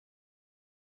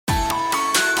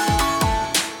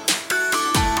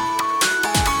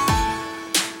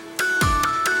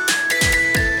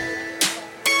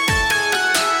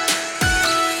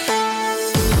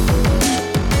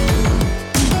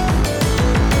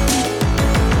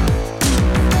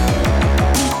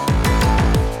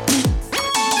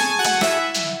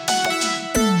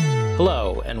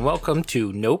welcome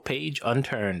to No Page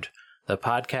Unturned, the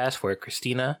podcast where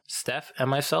Christina, Steph, and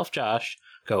myself, Josh,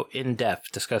 go in-depth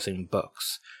discussing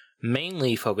books,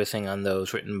 mainly focusing on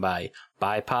those written by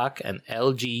BIPOC and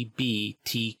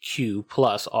LGBTQ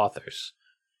plus authors.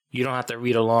 You don't have to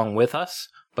read along with us,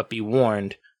 but be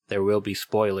warned, there will be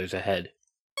spoilers ahead.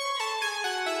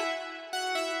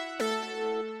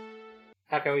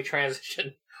 How can we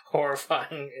transition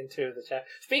horrifying into the chat?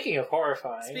 Speaking of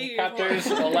horrifying, chapters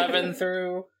 11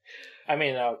 through...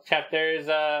 chapters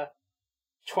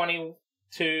 20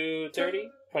 to 30?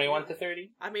 21 to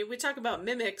 30? I mean, we talk about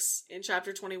mimics in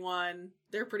chapter 21.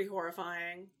 They're pretty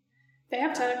horrifying. They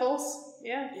have tentacles.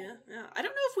 Yeah. I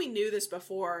don't know if we knew this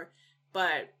before,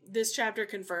 but this chapter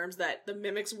confirms that the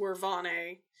mimics were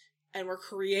Vane and were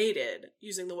created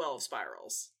using the Well of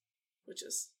Spirals, which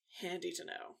is handy to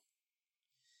know.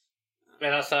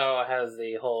 It also has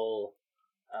the whole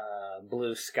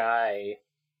blue sky,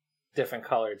 different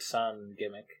colored sun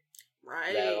gimmick,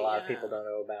 right? That a lot of people don't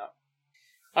know about.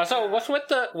 Also, what's with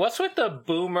the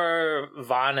boomer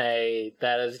Vane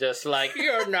that is just like,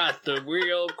 you're not the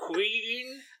real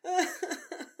queen?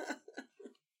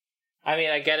 I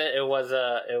mean, I get it. It was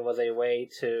a way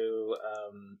to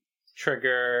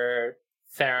trigger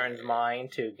Theron's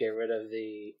mind to get rid of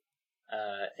the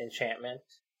enchantment.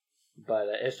 But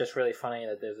it's just really funny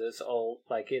that there's this old,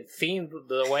 like, it seems,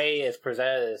 the way it's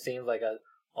presented, it seems like an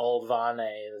old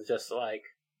Vane is just, like,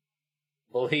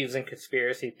 believes in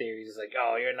conspiracy theories. It's like,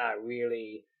 oh, you're not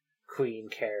really Queen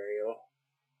Cariel.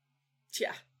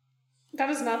 Yeah. That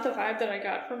is not the vibe that I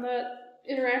got from that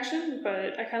interaction,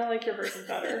 but I kind of like your version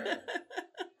better.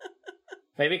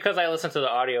 Maybe because I listened to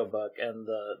the audiobook and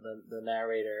the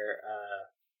narrator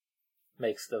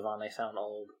makes the Vane sound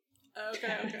old.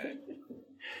 Okay.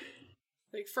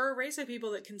 Like, for a race of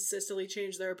people that consistently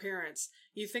change their appearance,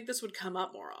 you'd think this would come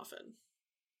up more often.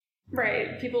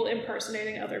 Right, people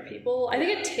impersonating other people. I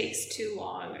think it takes too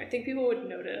long. I think people would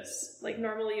notice. Like,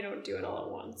 normally you don't do it all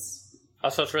at once.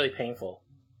 Also, it's really painful.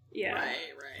 Yeah.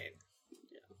 Right.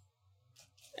 Yeah.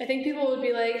 I think people would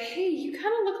be like, hey, you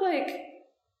kind of look like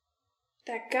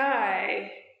that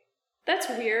guy. That's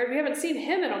weird. We haven't seen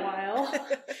him in a while.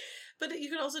 But you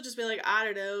could also just be like, I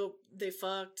don't know, they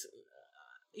fucked...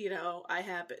 I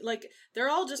happen. Like, they're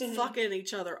all just fucking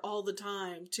each other all the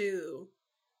time, too.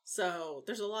 So,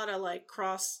 there's a lot of, like,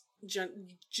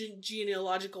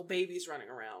 genealogical babies running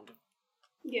around.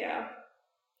 Yeah.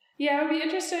 Yeah, it would be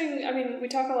interesting. I mean, we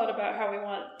talk a lot about how we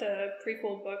want the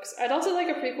prequel books. I'd also like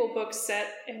a prequel book set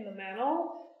in the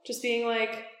mantle. Just being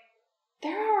like,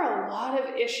 there are a lot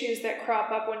of issues that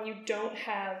crop up when you don't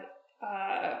have,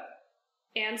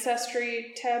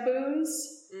 ancestry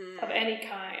taboos of any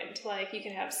kind. Like, you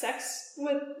can have sex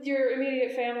with your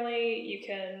immediate family, you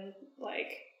can,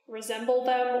 like, resemble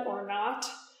them or not.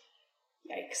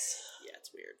 Yikes. Yeah,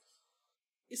 it's weird.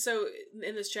 So,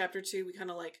 in this chapter, too, we kind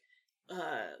of, like,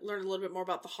 learn a little bit more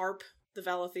about the harp, the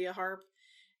Valathea harp.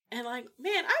 And, like,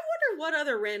 man, I wonder what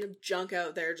other random junk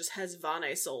out there just has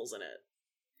Vane souls in it.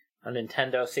 A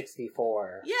Nintendo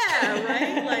 64. Yeah,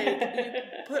 right? Like,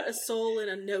 you put a soul in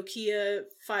a Nokia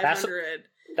 500.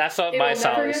 That's what my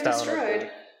Solid Stone destroyed. would be.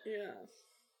 Yeah.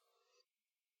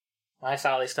 My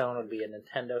Solid Stone would be a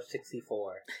Nintendo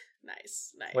 64.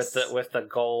 Nice. With the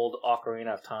gold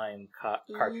Ocarina of Time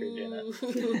cartridge in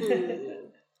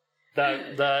it.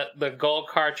 The gold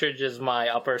cartridge is my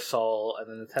upper soul, and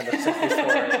the Nintendo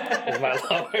 64 is my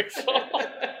lower soul.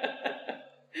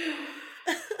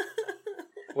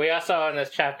 We also, in this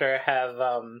chapter, have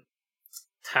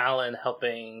Talon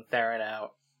helping Theron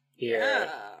out here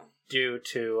due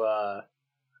to...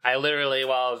 I literally,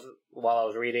 while I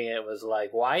was reading it, was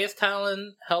like, why is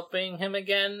Talon helping him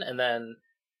again? And then,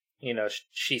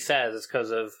 she says it's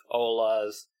because of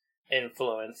Ola's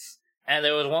influence. And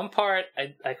there was one part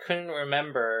I couldn't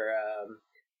remember,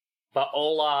 but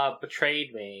Ola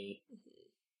betrayed me.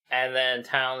 And then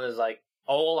Talon is like,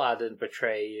 Ola didn't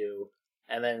betray you.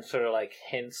 And then sort of like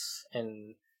hints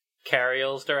in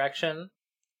Cariel's direction.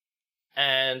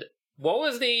 And what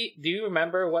was do you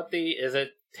remember is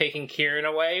it taking Kieran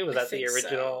away? Was that the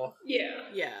original? So.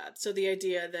 Yeah. So the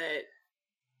idea that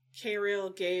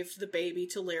Cariel gave the baby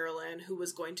to Lyrillin, who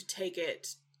was going to take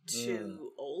it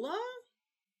to Ola,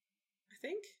 I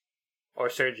think? Or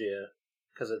Sergia,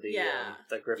 because of the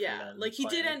Griffin. Yeah, like he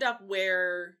did end up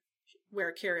where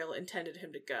Cariel intended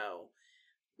him to go.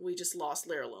 We just lost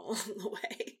Lyrillin along the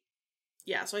way.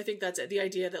 Yeah, so I think that's it. The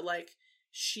idea that, like,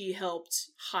 she helped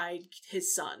hide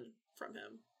his son from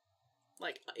him.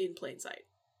 Like, in plain sight.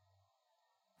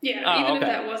 Yeah, even if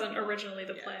that wasn't originally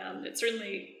the plan, it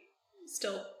certainly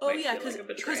still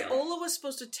because Ola was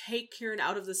supposed to take Kieran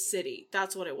out of the city.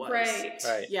 That's what it was.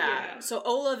 Right. Yeah. So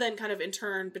Ola then kind of in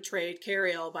turn betrayed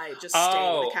Cariel by just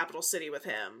staying in the capital city with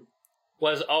him.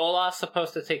 Was Ola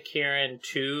supposed to take Kieran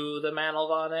to the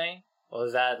Manalvane? Or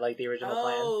was that like the original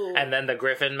plan? And then the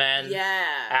Griffin Men?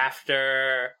 Yeah.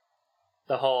 After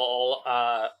the whole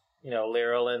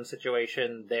Lyrillin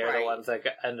situation, they're the ones that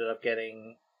ended up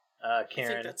getting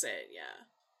Kieran. I think that's it,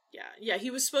 Yeah,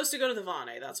 he was supposed to go to the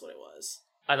Vane, that's what it was.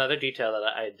 Another detail that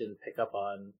I didn't pick up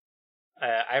on,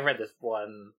 I read this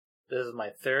is my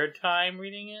third time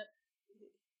reading it.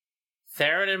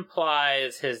 Theron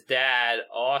implies his dad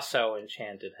also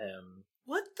enchanted him.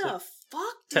 What the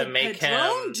fuck did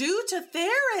Padrone do to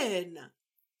Theron?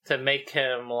 To make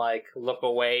him, like, look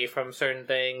away from certain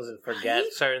things and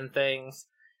forget certain things.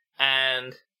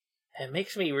 And it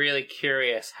makes me really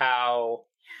curious how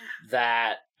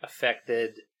that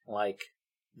affected, like,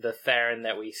 the Theron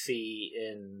that we see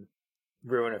in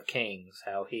Ruin of Kings.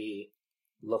 How he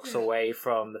looks away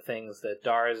from the things that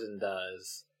Darzin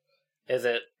does. Is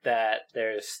it that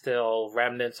there's still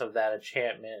remnants of that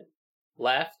enchantment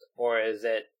left? Or is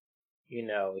it,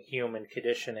 human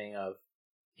conditioning of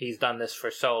he's done this for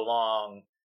so long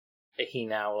that he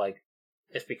now, like,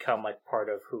 it's become, like, part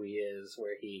of who he is,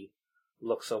 where he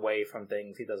looks away from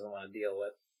things he doesn't want to deal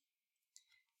with.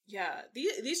 Yeah,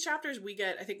 these chapters we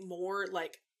get, I think, more,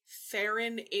 like,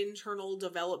 Theron internal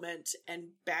development and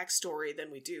backstory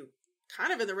than we do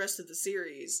kind of in the rest of the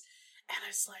series. And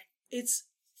it's like, it's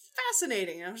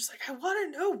fascinating. And I'm just like, I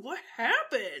want to know what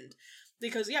happened.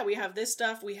 Because, we have this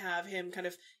stuff. We have him kind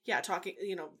of, talking,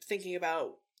 thinking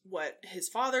about what his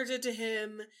father did to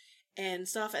him and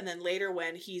stuff. And then later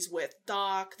when he's with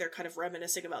Doc, they're kind of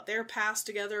reminiscing about their past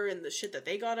together and the shit that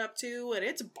they got up to. And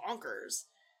it's bonkers.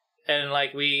 And,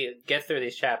 like, we get through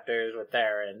these chapters with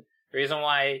Theron. The reason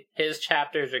why his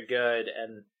chapters are good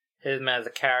and him as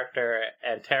a character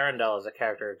and Tarandel as a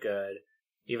character are good,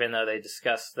 even though they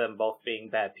discuss them both being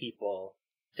bad people,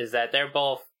 is that they're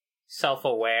both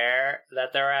self-aware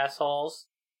that they're assholes,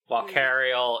 while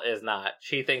Cariel is not.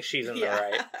 She thinks she's in the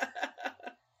right.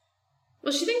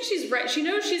 Well, she thinks she's right. She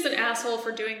knows she's an asshole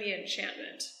for doing the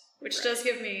enchantment, which does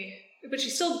give me... But she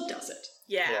still does it.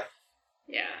 Yeah.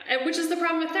 And which is the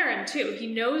problem with Theron, too. He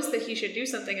knows that he should do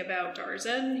something about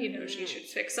Darzin. He knows he should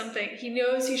fix something. He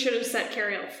knows he should have set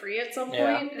Cariel free at some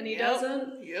point, and he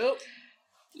doesn't.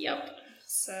 Yep.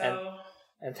 So...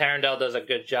 And Tarandel does a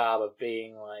good job of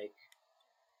being, like...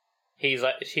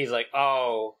 she's like,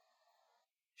 oh,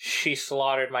 she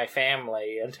slaughtered my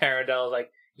family. And Tarandel's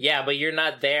like, yeah, but you're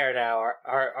not there now,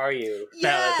 are you? Yes!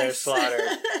 Now that they're slaughtered.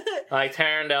 Like,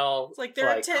 Tarandel, it's like,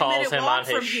 they're a 10-minute walk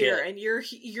from here, and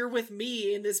you're with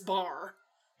me in this bar.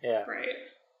 Yeah. Right.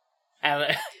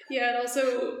 And and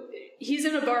also, he's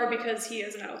in a bar because he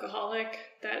is an alcoholic.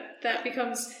 That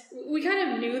becomes... We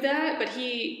kind of knew that, but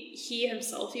he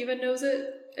himself even knows it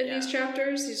in these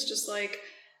chapters. He's just like...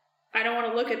 I don't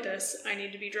want to look at this. I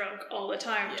need to be drunk all the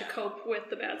time to cope with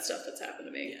the bad stuff that's happened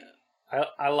to me. Yeah.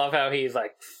 I love how he's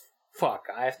like, fuck,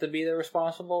 I have to be the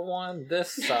responsible one?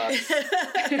 This sucks.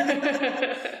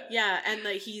 And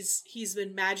like he's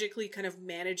been magically kind of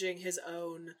managing his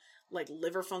own like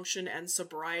liver function and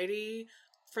sobriety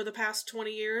for the past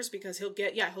 20 years because he'll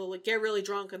get really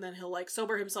drunk and then he'll like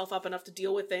sober himself up enough to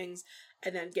deal with things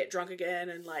and then get drunk again,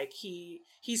 and like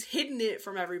he's hidden it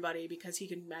from everybody because he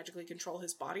can magically control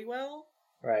his body well.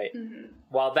 Right. Mm-hmm.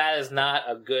 While that is not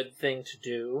a good thing to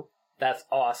do, that's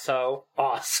also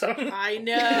awesome. I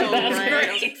know, right? Great.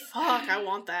 I was like, fuck, I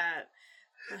want that.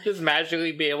 Just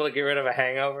magically be able to get rid of a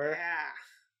hangover.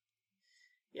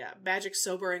 Yeah, magic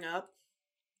sobering up.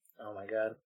 Oh my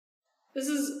god. This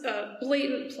is a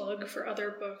blatant plug for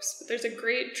other books, but there's a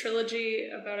great trilogy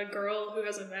about a girl who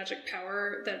has a magic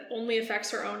power that only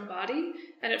affects her own body.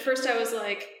 And at first I was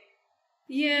like,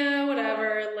 yeah,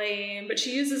 whatever, lame. But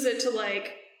she uses it to,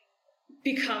 like,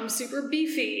 become super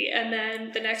beefy. And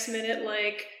then the next minute,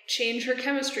 like, change her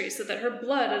chemistry so that her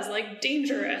blood is, like,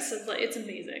 dangerous. And, like, it's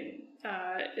amazing.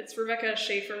 It's Rebecca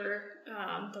Schaefer,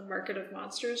 the Market of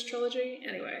Monsters trilogy.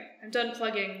 Anyway, I'm done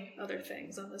plugging other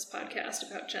things on this podcast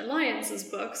about Jen Lyons'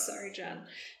 books. Sorry, Jen.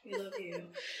 We love you.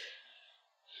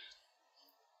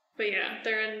 But yeah,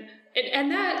 Theron...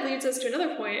 And that leads us to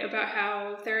another point about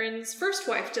how Theron's first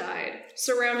wife died,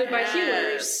 surrounded by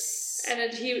healers.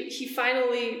 And he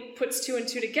finally puts two and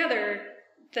two together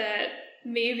that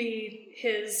maybe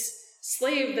his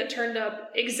slave that turned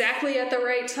up exactly at the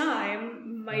right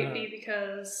time might be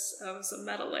because of some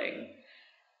meddling.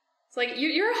 It's like,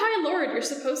 you're a High Lord. You're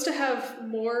supposed to have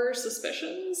more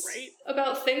suspicions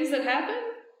about things that happen.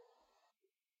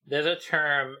 There's a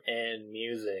term in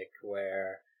music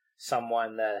where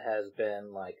someone that has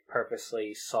been like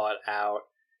purposely sought out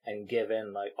and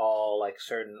given like all like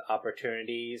certain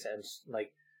opportunities and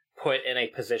like put in a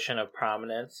position of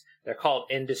prominence. They're called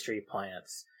industry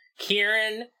plants.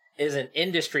 Kieran is an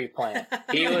industry plant.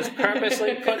 He was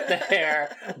purposely put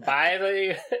there by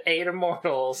the Eight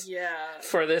Immortals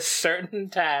for this certain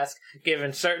task,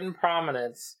 given certain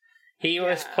prominence. He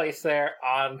was placed there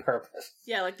on purpose.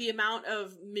 Yeah, like the amount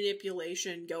of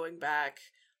manipulation going back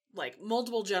like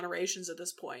multiple generations at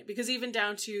this point. Because even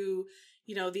down to,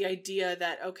 you know, the idea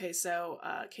that, okay, so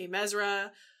Kay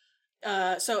Mesra,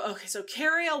 so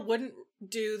Cariel wouldn't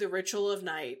do the ritual of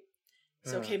night.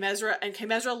 So Kay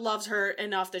Mesra loves her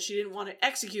enough that she didn't want to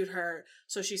execute her,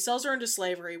 so she sells her into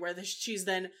slavery, where she's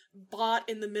then bought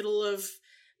in the middle of,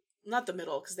 not the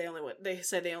middle, because they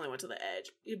said they only went to the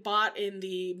edge. Bought in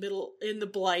the middle, in the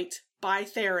Blight by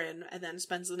Theron, and then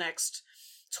spends the next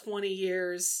 20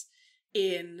 years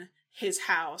in his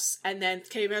house. And then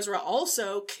Kay Mesra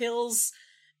also kills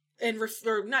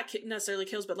or not necessarily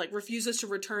kills, but like refuses to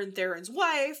return Theron's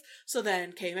wife. So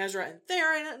then Kay Mesra and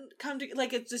Theron come to,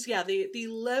 like, it's just, the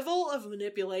level of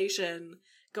manipulation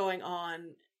going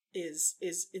on is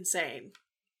insane.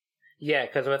 Yeah,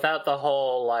 because without the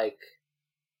whole like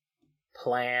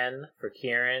plan for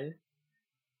Kieran,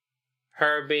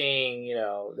 her being, you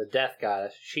know, the death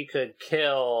goddess, she could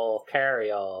kill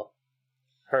Cariel,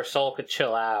 her soul could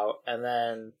chill out, and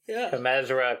then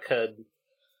Mesra could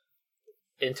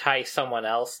entice someone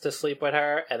else to sleep with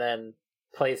her, and then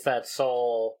place that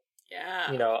soul,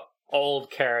 you know,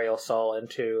 old Cariel's soul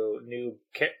into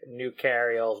new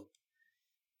Cariel's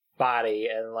body,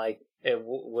 and like it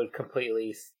would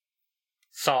completely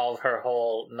solve her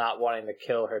whole not wanting to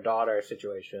kill her daughter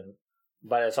situation.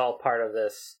 But it's all part of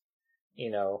this,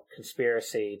 you know,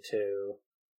 conspiracy to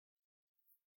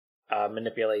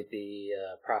manipulate the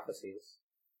prophecies.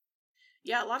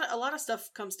 Yeah, a lot of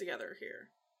stuff comes together here.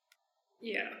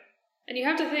 Yeah. And you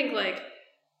have to think, like,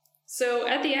 so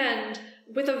at the end,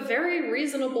 with a very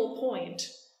reasonable point,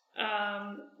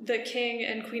 the king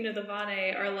and queen of the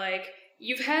Vane are like,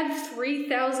 you've had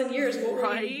 3,000 years, what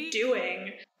were you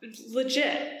doing?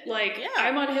 Legit. Like,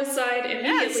 I'm on his side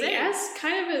immediately,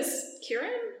 kind of as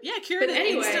Kieran. Yeah, Kieran is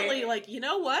instantly like, you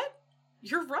know what?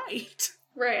 You're right.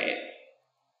 Right.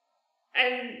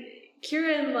 And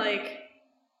Kieran, like,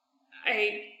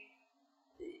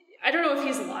 I don't know if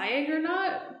he's lying or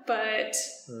not, but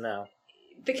no,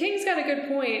 the king's got a good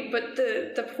point. But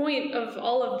the point of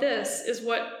all of this is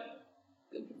what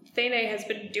Thane has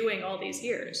been doing all these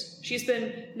years. She's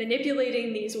been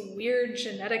manipulating these weird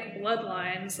genetic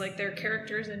bloodlines, like their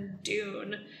characters in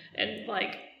Dune, and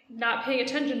like not paying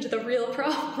attention to the real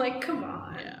problem. Like, come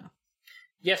on. Yeah.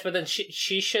 Yes, but then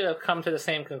she should have come to the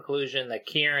same conclusion that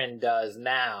Kieran does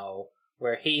now,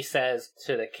 where he says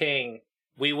to the king,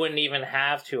 we wouldn't even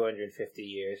have 250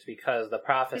 years because the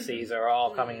prophecies are all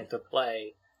coming into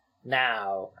play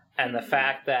now. And the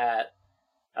fact that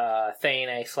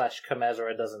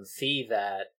Thane/Kemezra doesn't see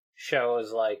that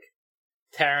shows, like,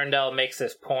 Tarandel makes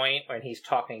this point when he's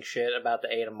talking shit about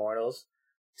the Eight Immortals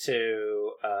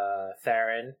to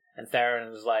Theron, and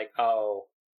Theron's like, oh,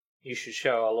 you should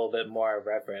show a little bit more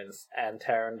reverence. And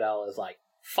Tarandel is like,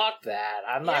 fuck that.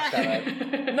 I'm not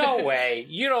gonna. No way.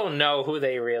 You don't know who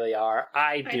they really are.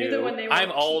 I do.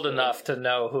 I'm old enough to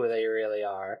know who they really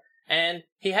are. And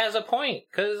he has a point.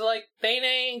 Because, like, Thane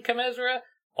and Kemezra,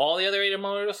 all the other Eight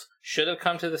Immortals should have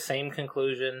come to the same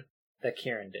conclusion that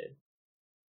Kieran did.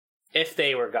 If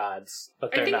they were gods.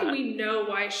 But they're not. I think we know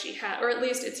why she or at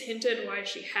least it's hinted why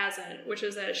she hasn't, which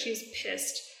is that she's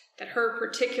pissed that her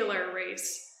particular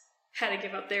race had to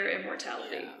give up their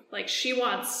immortality. Yeah. Like, she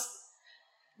wants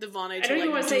the Vane I don't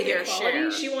even want to say equality.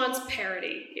 Share. She wants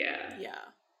parity. Yeah. Yeah.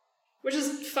 Which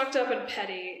is fucked up and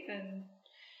petty. And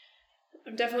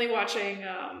I'm definitely watching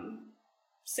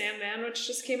Sandman, which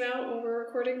just came out while we're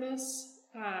recording this.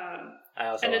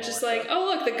 And it's just like,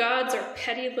 oh look, the gods are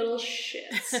petty little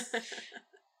shits.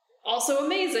 Also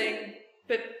amazing,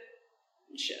 but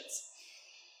shits.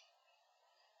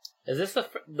 Is this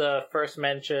the first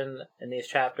mention in these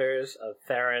chapters of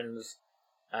Theron's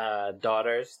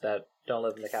daughters that don't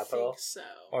live in the capital? I think so.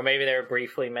 Or maybe they were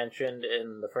briefly mentioned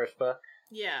in the first book?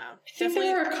 Yeah. I think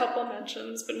there were a couple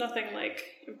mentions, but nothing, like,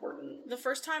 important. The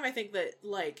first time I think that,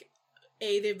 like,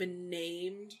 they've been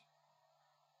named,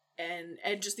 and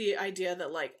just the idea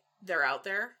that, like, they're out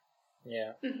there.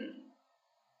 Yeah. Mm-hmm.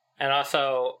 And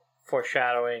also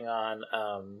foreshadowing on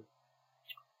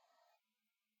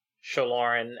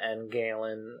Shaloran and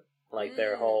Galen, like,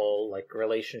 their whole, like,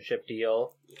 relationship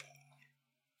deal. Yeah.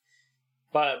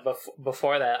 But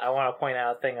before that, I want to point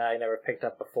out a thing I never picked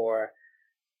up before.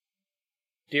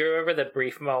 Do you remember the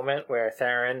brief moment where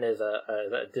Theron is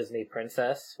a Disney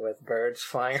princess with birds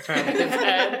flying around his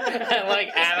head and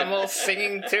like animals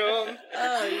singing to him?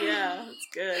 Oh yeah, that's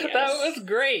good. Yes. That was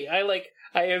great.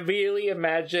 I immediately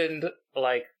imagined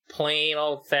like plain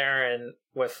old Theron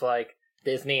with like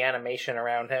Disney animation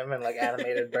around him and like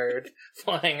animated birds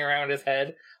flying around his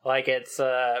head, like it's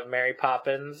Mary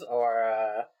Poppins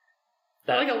or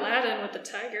like Aladdin with the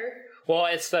tiger. Well,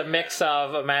 it's the mix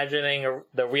of imagining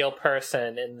the real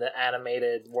person in the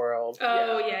animated world.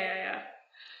 Oh, yeah.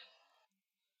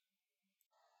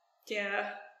 Yeah.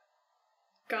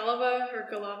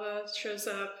 Galava shows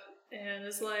up and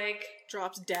is like...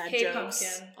 drops dad hey, jokes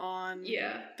pumpkin. On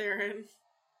Theron.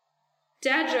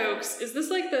 Dad jokes. Is this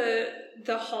like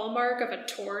the hallmark of a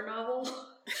Tor novel?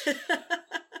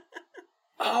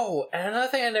 Oh, and another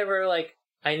thing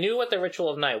I knew what the Ritual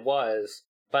of Night was,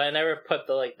 but I never put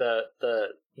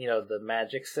the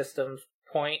magic systems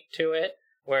point to it,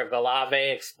 where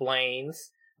Galave explains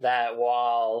that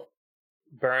while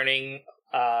burning,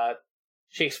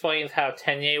 she explains how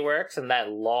Tenye works and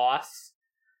that loss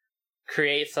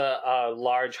creates a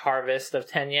large harvest of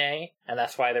Tenye, and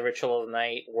that's why the Ritual of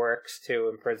Night works to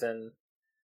imprison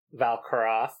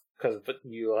Valkaroth, because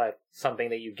you have something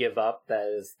that you give up that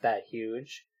is that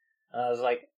huge. And I was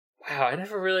like, wow, I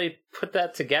never really put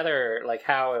that together, like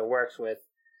how it works with,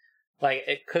 like,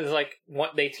 because like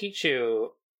what they teach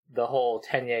you the whole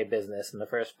Tenye business in the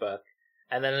first book,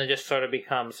 and then it just sort of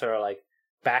becomes sort of like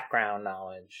background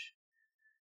knowledge,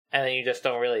 and then you just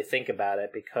don't really think about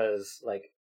it because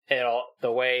like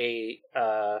the way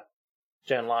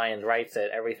Jen Lyons writes it,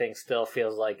 everything still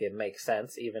feels like it makes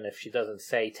sense, even if she doesn't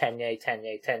say Tenye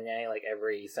like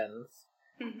every sentence.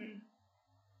 Mm-hmm.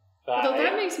 Although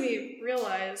that makes me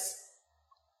realize,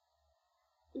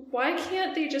 why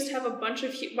can't they just have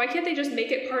why can't they just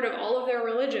make it part of all of their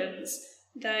religions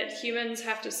that humans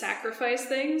have to sacrifice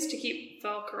things to keep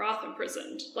Valkaroth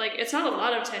imprisoned? Like, it's not a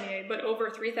lot of Tenye, but over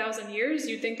 3,000 years,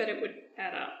 you'd think that it would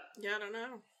add up. Yeah, I don't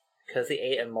know. Because the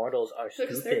 8 Immortals are stupid.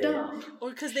 Because they're dumb. Or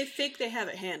because they have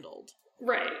it handled.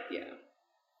 Right, yeah.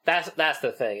 That's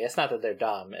the thing. It's not that they're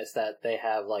dumb, it's that they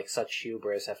have like such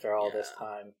hubris after all this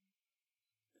time.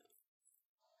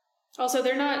 Also,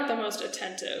 they're not the most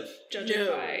attentive, judging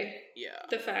by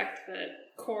the fact that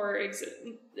Kor exists.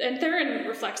 And Theron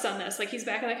reflects on this. Like, he's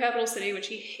back in the capital city, which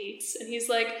he hates, and he's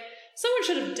like, someone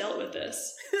should have dealt with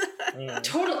this.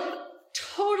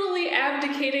 Totally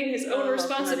abdicating his own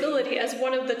responsibility as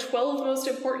one of the 12 most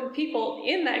important people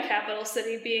in that capital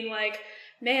city, being like,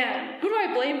 man, who do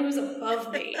I blame who's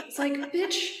above me? It's like,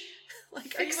 bitch, like,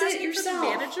 fix it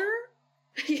yourself. Manager?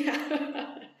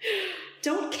 Yeah.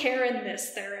 Don't Karen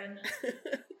this, Theron.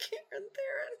 Karen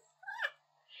Theron.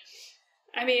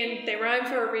 I mean, they rhyme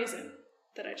for a reason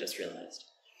that I just realized.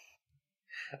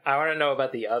 I want to know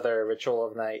about the other Ritual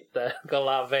of Night, the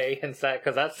Galave and sex,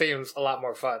 because that seems a lot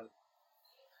more fun.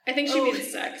 I think she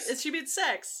means sex. She means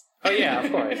sex. Oh yeah,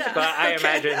 of course. Yeah. But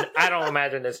I don't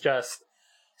imagine it's just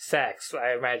sex.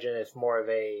 I imagine it's more of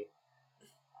a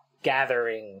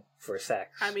gathering for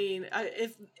sex. I mean,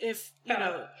 if you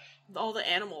know, all the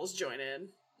animals join in,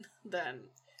 then...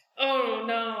 Oh,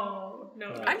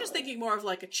 no. I'm just thinking more of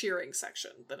like a cheering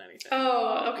section than anything.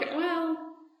 Oh, okay. Well,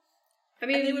 I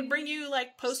mean... And they would bring you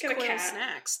like post-coital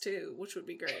snacks too, which would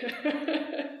be great.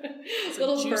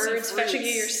 Little birds fetching you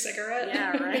your cigarette.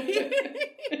 Yeah, right?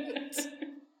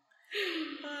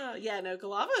 No,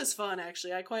 Galava is fun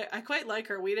actually. I quite like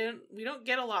her. We don't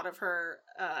get a lot of her.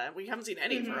 We haven't seen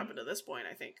any of her up until this point,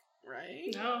 I think,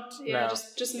 right? No. Yeah,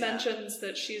 just mentions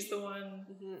that she's the one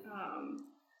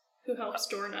who helps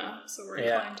Dorna, so we're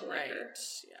inclined to like her.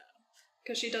 Yeah.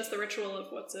 Because she does the ritual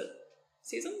of, what's it?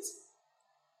 Seasons?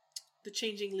 The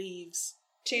changing leaves.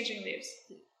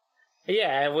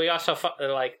 Yeah, and we also,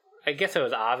 like, I guess it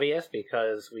was obvious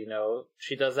because we know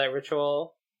she does that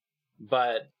ritual,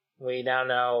 but we now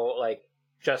know, like,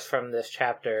 just from this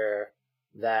chapter,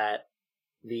 that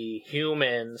the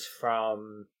humans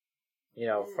from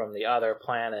the other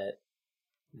planet,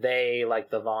 they,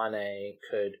 like the Vane,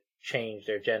 could change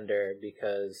their gender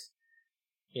because,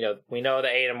 we know the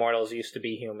 8 Immortals used to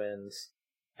be humans,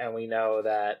 and we know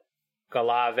that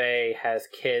Galave has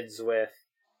kids with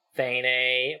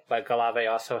Thane, but Galave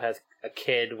also has a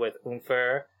kid with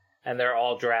Umfer, and they're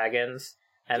all dragons.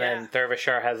 And then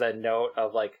Dervishar has a note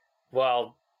of like,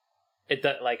 well,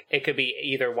 it could be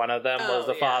either one of them was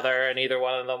the father, and either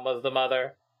one of them was the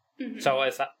mother. Mm-hmm. So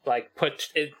it's like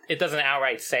it doesn't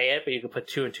outright say it, but you can put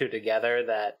 2 and 2 together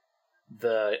that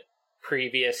the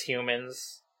previous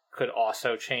humans could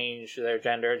also change their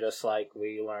gender, just like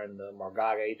we learned the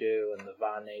Morgage do and the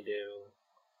Vane do.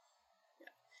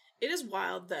 It is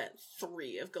wild that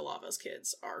 3 of Galava's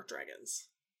kids are dragons.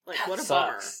 Like, That what a sucks.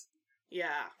 bummer.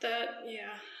 Yeah.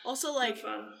 Yeah. Also, like,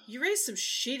 Fun. you raise some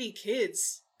shitty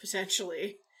kids,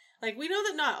 potentially. Like, we know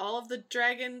that not all of the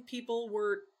dragon people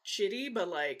were shitty, but,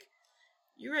 like,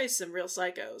 you raised some real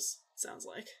psychos, sounds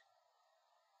like.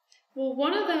 Well,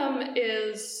 one of them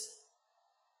is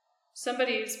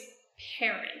somebody's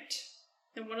parent,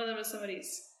 and one of them is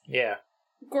somebody's... Yeah.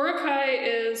 Gorokai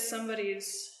is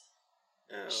somebody's...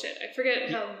 Oh. Shit, I forget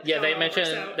how. Yeah, how they it works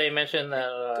out. mentioned that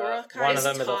Gorokai one of is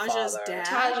them is a Taj's father. dad.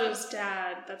 Taj's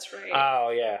dad, that's right.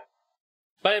 Oh yeah,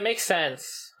 but it makes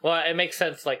sense. Well, it makes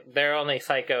sense. Like they're only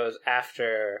psychos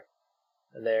after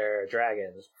they're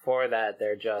dragons. Before that,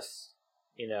 they're just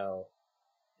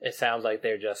it sounds like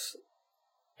they're just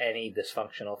any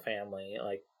dysfunctional family,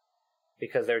 like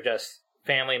because they're just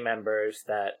family members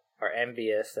that are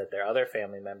envious that their other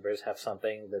family members have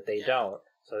something that they don't.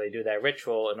 So they do that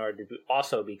ritual in order to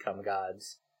also become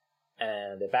gods,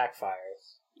 and it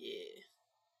backfires. Yeah.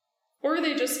 Or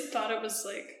they just thought it was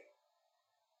like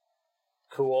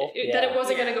Cool. that it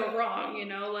wasn't going to go wrong.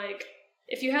 Like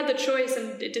if you had the choice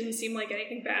and it didn't seem like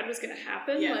anything bad was going to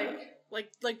happen,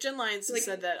 like Jen Lyons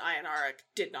said that Ayanara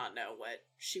did not know what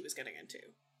she was getting into.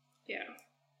 Yeah.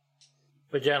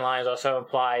 But Jen Lyons also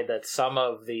implied that some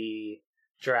of the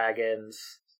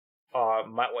dragons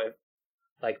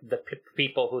like the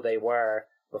people who they were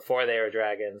before they were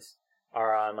dragons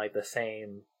are on like the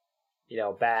same,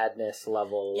 badness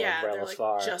level of they're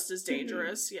Relisvar. just as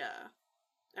dangerous. Yeah,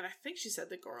 and I think she said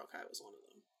that Gorokai was one of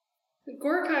them.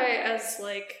 Gorokai as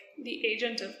like the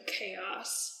agent of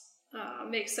chaos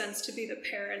makes sense to be the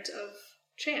parent of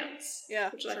Chance.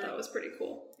 Yeah, which I thought was pretty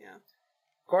cool. Yeah,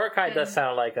 Gorokai does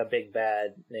sound like a big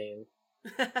bad name.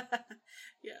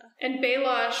 Yeah, and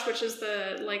Balosh, which is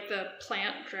the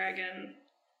plant dragon,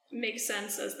 makes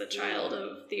sense as the child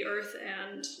of the earth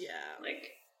and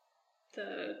like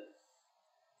the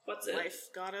life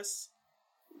goddess.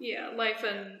 Yeah, life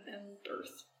and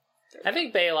earth. I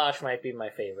think Balosh might be my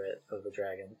favorite of the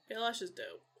dragons. Balosh is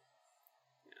dope.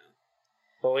 Yeah.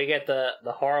 But we get the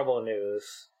horrible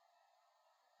news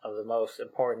of the most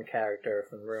important character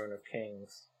from Rune of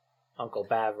Kings, Uncle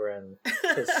Bavrin.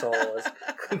 His soul is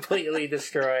completely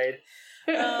destroyed.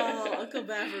 Oh, Uncle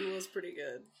Bavrin was pretty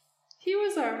good. He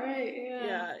was alright,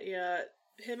 yeah. Yeah.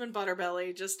 Him and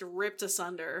Butterbelly just ripped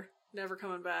asunder. Never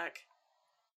coming back.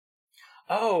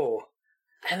 Oh,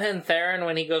 and then Theron,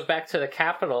 when he goes back to the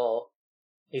capital,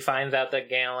 he finds out that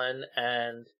Galen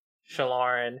and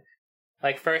Shaloran,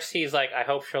 first he's like, I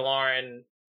hope Shaloran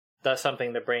does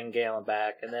something to bring Galen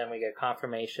back, and then we get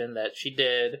confirmation that she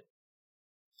did.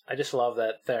 I just love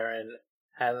that Theron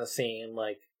hasn't seen,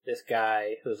 this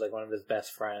guy who's, one of his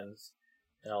best friends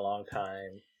in a long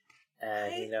time.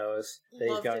 And he knows that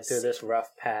he's going through this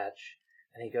rough patch.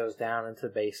 And he goes down into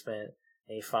the basement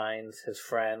and he finds his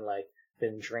friend,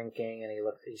 been drinking, and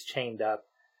he's chained up.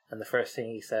 And the first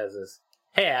thing he says is,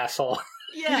 "Hey, asshole."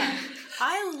 Yeah.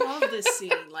 I love this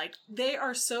scene. They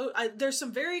are so... there's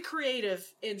some very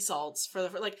creative insults for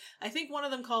the... I think one of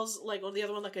them calls, the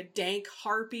other one, a dank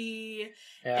harpy.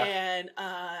 Yeah. And,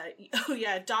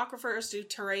 Doc refers to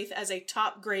Teraith as a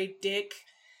top-grade dick.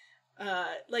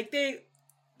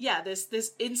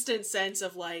 This instant sense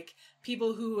of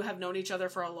people who have known each other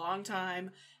for a long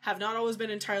time have not always been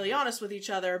entirely honest with each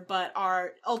other, but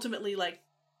are ultimately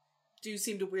do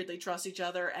seem to weirdly trust each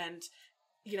other, and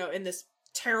in this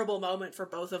terrible moment for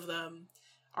both of them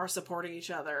are supporting each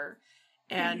other.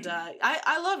 And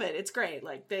I love it. It's great.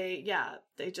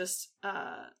 They just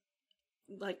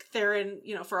Theron,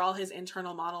 for all his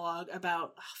internal monologue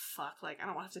about I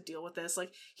don't want to have to deal with this.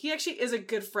 He actually is a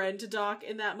good friend to Doc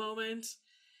in that moment.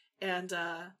 And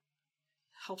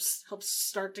helps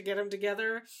start to get them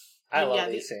together. I love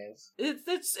these scenes.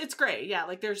 It's great.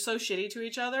 Yeah, they're so shitty to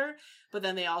each other, but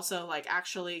then they also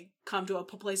actually come to a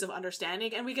place of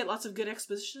understanding, and we get lots of good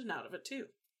exposition out of it too.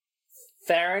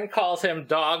 Theron calls him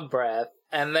dog breath,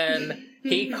 and then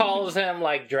he calls him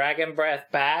dragon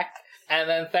breath back, and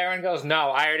then Theron goes,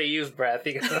 "No, I already used breath."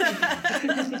 He goes,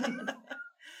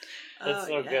 it's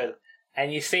so good.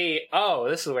 And you see,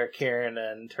 this is where Kieran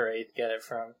and Teraith get it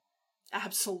from.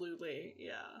 Absolutely,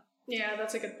 yeah. Yeah,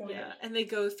 that's a good point. Yeah, and they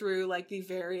go through the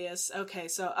various. Okay,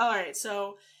 so all right,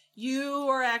 so you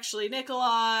are actually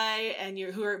Nikolai, and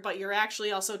but you're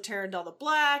actually also Terendel the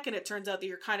Black, and it turns out that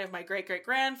you're kind of my great great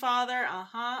grandfather.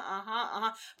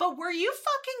 But were you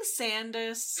fucking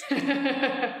Sandus?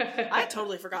 I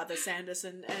totally forgot that Sandus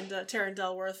and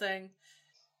Terendel were a thing.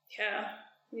 Yeah,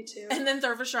 me too. And then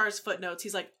Thurvishar's footnotes.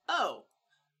 He's like, "Oh,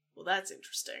 well, that's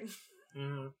interesting."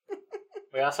 Mm-hmm.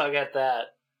 We also get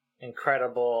that,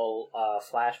 incredible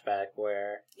flashback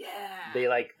where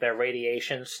their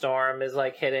radiation storm is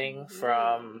like hitting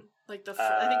from like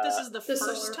I think this is the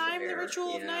first time the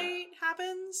Ritual of Night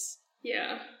happens.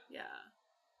 Yeah. Yeah.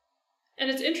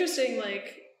 And it's interesting,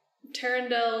 like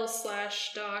Tarandel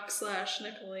 / Doc /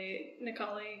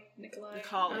 Nikolai,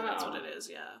 that's what it is,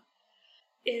 yeah.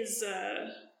 Is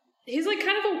he's like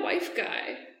kind of a wife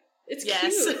guy. It's cute.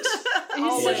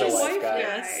 He's such a wife wife guy.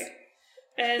 Yes.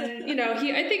 And, you know,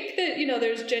 I think that, you know,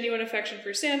 there's genuine affection for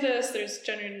Sandus, there's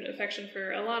genuine affection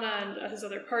for Alana and his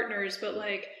other partners, but,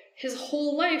 like, his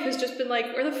whole life has just been like,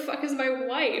 where the fuck is my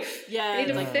wife? Yeah. I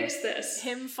need to fix this.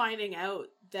 Him finding out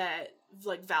that,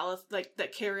 like,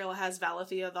 that Cariel has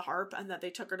Valathea the harp, and that they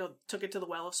took it to the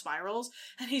Well of Spirals,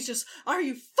 and he's just, are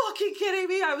you fucking kidding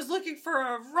me? I was looking for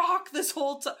a rock this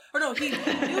whole time. Or no, he knew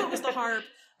it was the harp,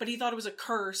 but he thought it was a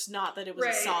curse, not that it was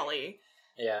a Solly.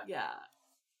 Yeah. Yeah.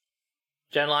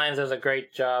 Jen Lyons does a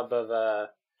great job of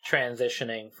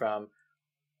transitioning from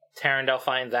Tarandel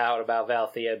finds out about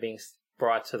Valathea being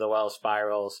brought to the Well of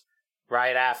Spirals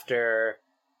right after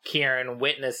Kieran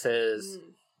witnesses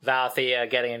Valathea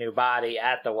getting a new body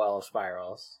at the Well of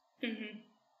Spirals. Mm-hmm.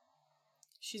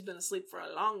 She's been asleep for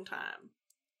a long time.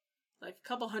 Like a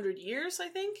couple 100 years, I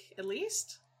think, at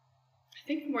least. I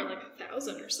think more like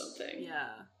 1,000 or something. Yeah.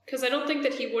 Because I don't think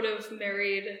that he would have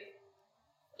married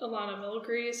Alana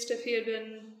Milgreast if he had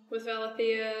been with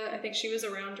Valathea. I think she was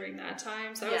around during that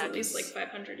time, so that was at least like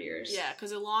 500 years. Yeah,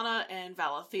 because Alana and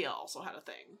Valathea also had a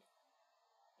thing.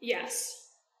 Yes.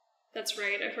 That's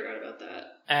right, I forgot about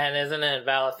that. And isn't it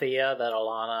Valathea that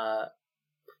Alana,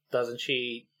 doesn't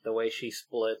she, the way she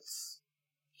splits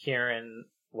Kieran,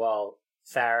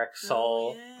 Sarek's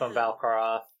soul from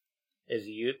Valkaroth is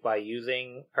by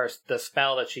using the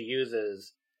spell that she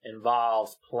uses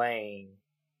involves playing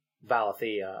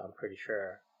Valathea, I'm pretty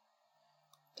sure.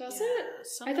 Does it?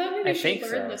 I thought maybe she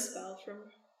learned the spell from...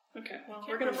 Okay, well,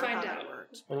 we're going to find out.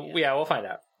 Yeah, we'll find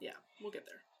out. Yeah, we'll get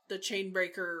there. The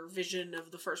Chainbreaker vision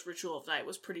of the first Ritual of Night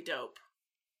was pretty dope.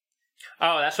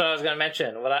 Oh, that's what I was going to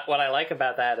mention. What I like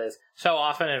about that is, so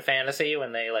often in fantasy,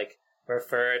 when they, like,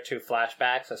 refer to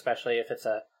flashbacks, especially if it's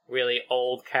a really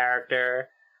old character,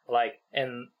 like,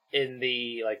 in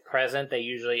the, like, present, they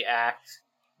usually act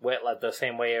with, like, the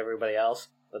same way everybody else.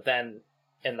 But then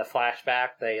in the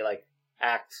flashback, they like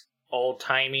act old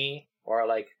timey or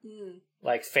like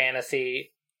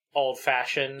fantasy, old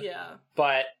fashioned. Yeah.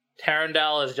 But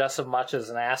Tarandel is just as much as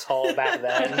an asshole back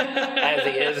then as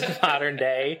he is in modern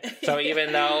day. So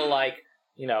even though like,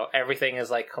 you know, everything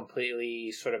is like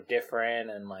completely sort of different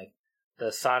and like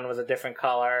the sun was a different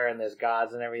color and there's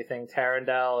gods and everything,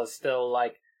 Tarandel is still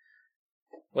like,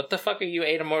 what the fuck are you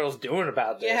eight immortals doing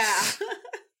about this? Yeah.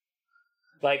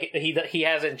 Like, he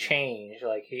hasn't changed.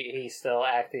 Like, he's still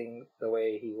acting the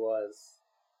way he was,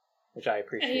 which I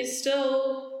appreciate. And he's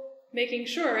still making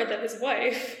sure that his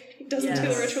wife doesn't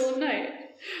do the Ritual of Night.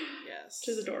 Yes. Which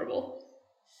is adorable.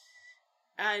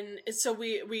 And so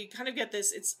we kind of get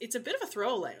this, it's a bit of a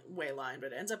throwaway line,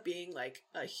 but it ends up being, like,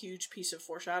 a huge piece of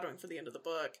foreshadowing for the end of the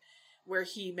book, where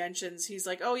he mentions, he's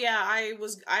like, oh yeah, I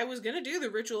was gonna do the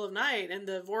Ritual of Night, and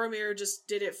the Voromir just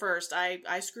did it first.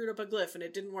 I screwed up a glyph, and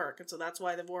it didn't work, and so that's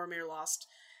why the Voromir lost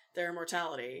their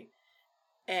immortality.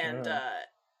 And,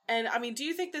 and, I mean, do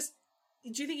you think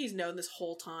he's known this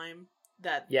whole time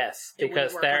that... Yes,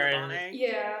 because Theron...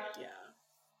 Yeah.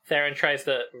 Theron tries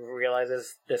to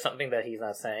realizes there's something that he's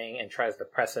not saying, and tries to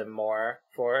press him more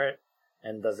for it,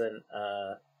 and doesn't,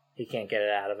 he can't get it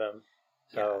out of him.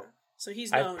 So... Yeah. So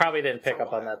he's I probably didn't pick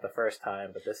up on that the first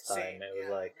time, but this time it was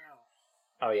like,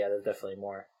 oh yeah, there's definitely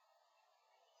more.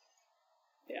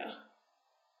 Yeah.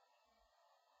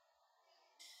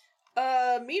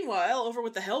 Meanwhile, over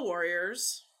with the Hell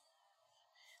Warriors,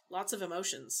 lots of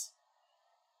emotions.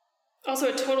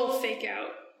 Also a total fake out.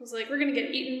 It was like, we're gonna get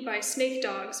eaten by snake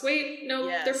dogs. Wait, no,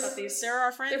 they're puppies. They're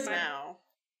our friends now.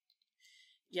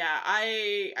 Yeah,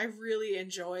 I really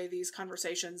enjoy these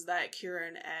conversations that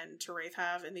Kieran and Teraith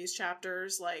have in these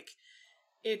chapters. Like,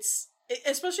 it's...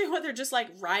 Especially when they're just, like,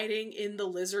 riding in the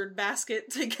lizard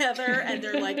basket together, and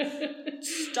they're, like,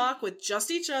 stuck with just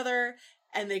each other,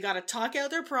 and they gotta talk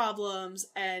out their problems,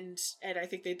 and I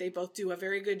think they both do a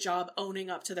very good job owning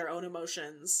up to their own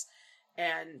emotions,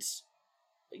 and,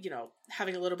 you know,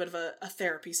 having a little bit of a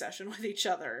therapy session with each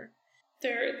other.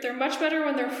 They're much better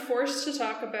when they're forced to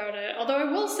talk about it. Although I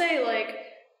will say, like,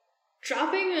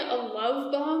 dropping a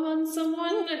love bomb on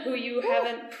someone who you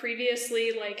haven't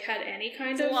previously, like, had any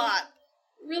kind of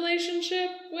relationship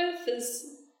with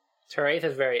is... Teraith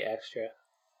is very extra.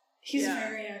 He's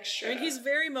very extra. I mean, he's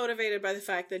very motivated by the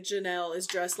fact that Janelle is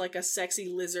dressed like a sexy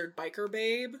lizard biker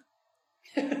babe.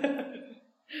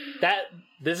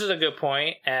 This is a good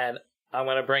point, and I'm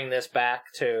going to bring this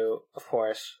back to, of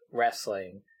course,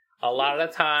 wrestling. A lot of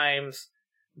the times,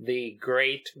 the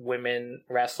great women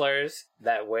wrestlers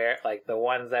that wear, like the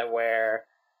ones that wear,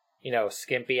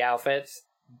 skimpy outfits,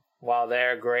 while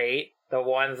they're great, the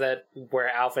ones that wear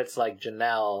outfits like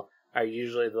Janelle are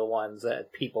usually the ones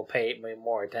that people pay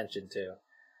more attention to.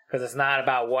 Because it's not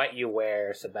about what you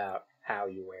wear, it's about how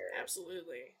you wear it.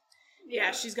 Absolutely.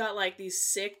 Yeah, she's got like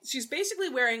these she's basically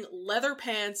wearing leather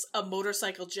pants, a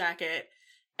motorcycle jacket,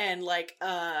 and like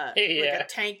a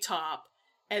tank top.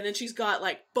 And then she's got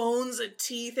like bones and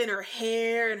teeth in her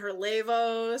hair and her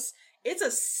levos. It's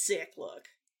a sick look.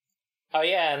 Oh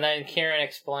yeah, and then Kieran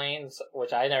explains,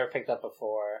 which I never picked up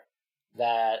before,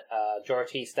 that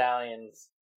George T. Stallions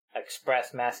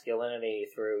express masculinity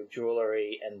through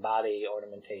jewelry and body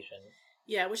ornamentation.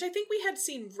 Yeah, which I think we had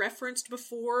seen referenced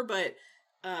before, but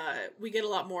we get a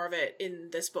lot more of it in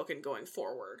this book and going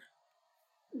forward.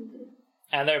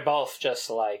 And they're both just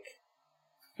like,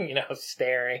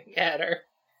 staring at her.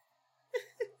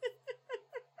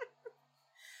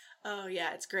 Oh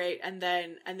yeah, it's great. And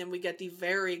then we get the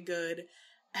very good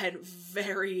and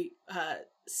very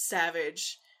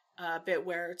savage bit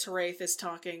where Kieran is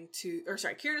talking to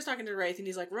Wraith, and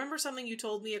he's like, remember something you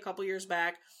told me a couple years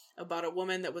back about a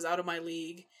woman that was out of my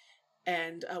league,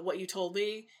 and what you told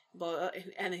me?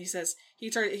 And then he says,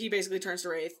 he basically turns to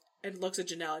Wraith and looks at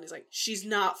Janelle, and he's like, she's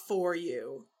not for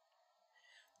you.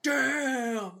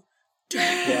 Damn!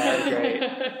 Yeah,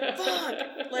 great.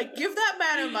 Fuck! Like, give that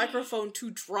man a microphone to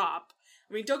drop.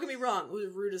 I mean, don't get me wrong, it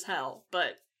was rude as hell,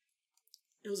 but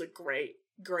it was a great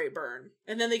burn.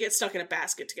 And then they get stuck in a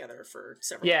basket together for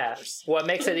several hours. What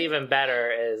makes it even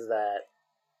better is that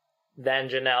then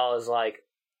Janelle is like,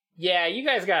 yeah, you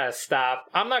guys gotta stop.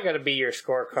 I'm not gonna be your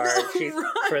scorecard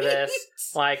for this.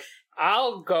 Like,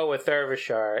 I'll go with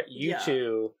Derbyshire. You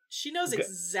two. She knows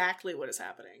exactly what is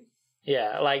happening.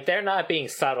 Yeah, like, they're not being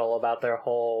subtle about their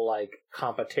whole, like,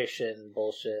 competition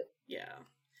bullshit. Yeah.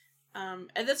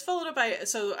 And that's followed up by,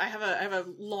 so I have a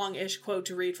long-ish quote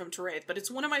to read from Wraith, but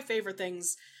it's one of my favorite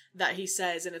things that he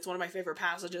says, and it's one of my favorite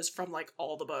passages from, like,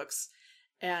 all the books.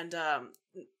 And,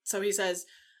 so he says,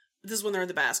 this is when they're in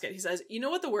the basket, he says, you know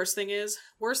what the worst thing is?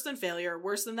 Worse than failure,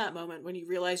 worse than that moment when you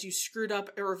realize you screwed up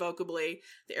irrevocably,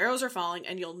 the arrows are falling,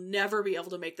 and you'll never be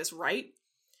able to make this right?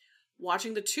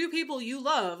 Watching the two people you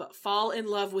love fall in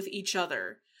love with each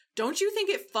other. Don't you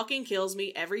think it fucking kills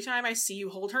me every time I see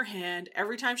you hold her hand,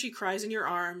 every time she cries in your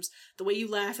arms, the way you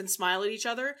laugh and smile at each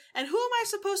other? And who am I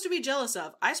supposed to be jealous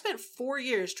of? I spent 4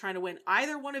 years trying to win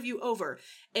either one of you over,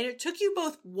 and it took you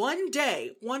both one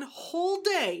whole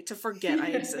day, to forget I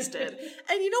existed.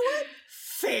 And you know what?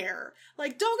 Fair.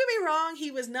 Like, don't get me wrong, he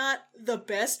was not the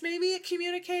best maybe at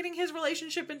communicating his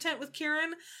relationship intent with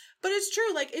Kieran, but it's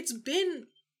true, like, it's been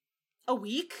a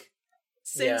week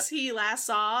since he last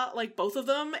saw, like, both of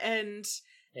them, and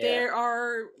they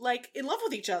are, like, in love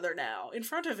with each other now, in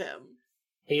front of him.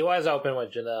 He was open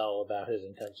with Janelle about his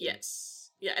intentions. Yes.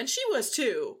 Yeah, and she was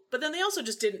too, but then they also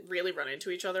just didn't really run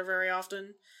into each other very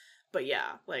often. But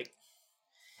yeah, like...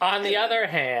 On the other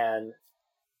hand,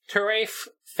 Terafe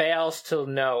fails to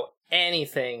know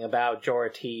anything about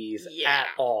Jortiz at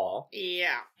all.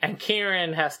 Yeah. And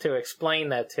Kieran has to explain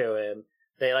that to him.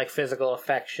 They like physical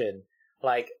affection.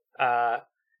 Like,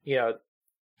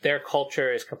 their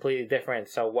culture is completely different,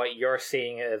 so what you're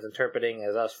seeing as interpreting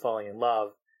as us falling in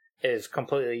love is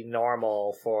completely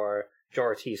normal for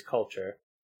Jorti's culture.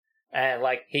 And,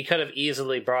 like, he could have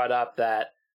easily brought up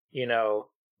that,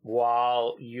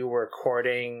 while you were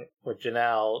courting with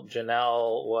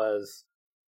Janelle was,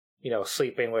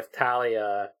 sleeping with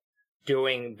Talia,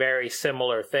 doing very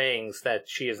similar things that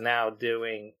she is now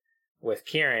doing with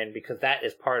Kieran, because that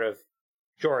is part of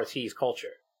Jorti's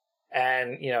culture.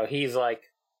 And, he's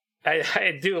like,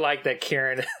 I do like that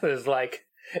Kieran is like,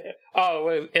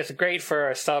 oh, it's great for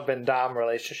a sub and dom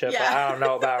relationship, but I don't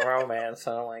know about romance.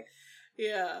 So I'm like...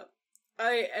 Yeah.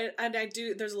 I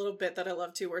do, there's a little bit that I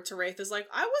love too, where Wraith is like,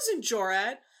 I was in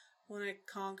Jorat when I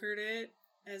conquered it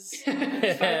as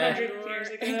 500 years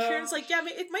ago. And Kieran's like, yeah, I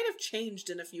mean, it might have changed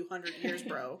in a few hundred years,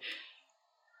 bro.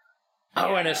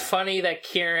 Oh, and it's funny that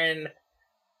Kieran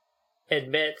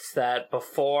admits that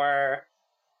before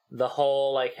the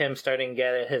whole, like, him starting to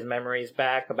get his memories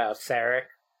back about Sarek,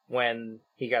 when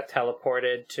he got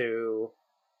teleported to,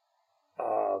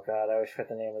 oh god, I always forget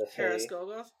the name of the city.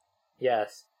 Karasgogoth?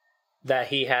 Yes. That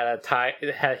he had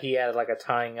a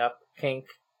tying up kink.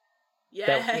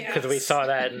 Yes. Because we saw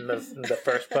that in the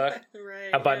first book.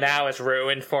 Right. But now it's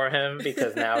ruined for him,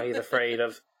 because now he's afraid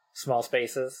of small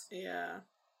spaces. Yeah.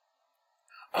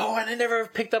 Oh, and I never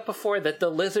picked up before that the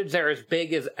lizards are as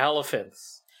big as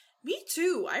elephants. Me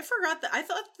too. I forgot that. I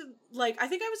thought, I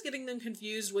think I was getting them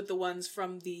confused with the ones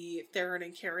from the Theron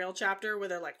and Cariel chapter where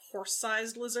they're like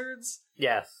horse-sized lizards.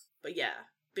 Yes. But yeah,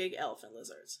 big elephant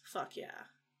lizards. Fuck yeah.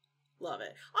 Love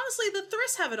it. Honestly, the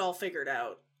Thriss have it all figured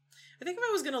out. I think if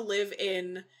I was going to live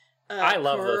in I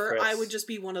love the Thriss. I would just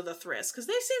be one of the Thriss, because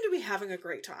they seem to be having a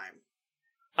great time.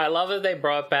 I love that they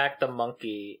brought back the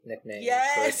monkey nickname.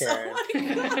 Yes! Oh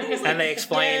my god! And they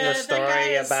explained the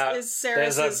story about... is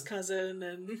Sarah's cousin,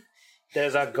 and...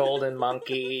 There's a golden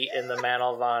monkey in the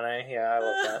Mantelvane. Yeah, I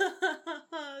love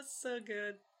that. So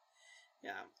good.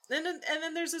 Yeah. And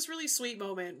then there's this really sweet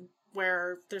moment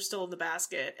where they're still in the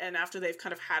basket, and after they've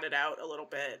kind of had it out a little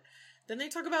bit, then they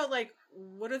talk about, like,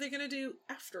 what are they going to do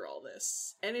after all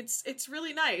this? And it's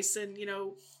really nice. And, you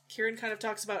know, Kieran kind of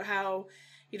talks about how,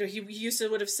 you know, he used to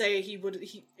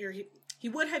he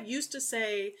would have used to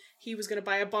say he was going to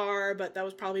buy a bar, but that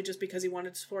was probably just because he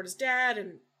wanted to support his dad,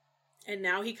 and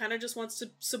now he kind of just wants to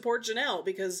support Janelle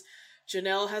because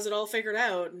Janelle has it all figured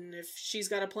out, and if she's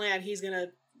got a plan, he's going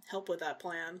to help with that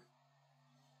plan.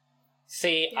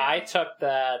 See, yeah. I took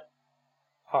that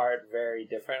part very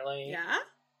differently. Yeah?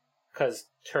 Because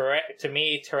to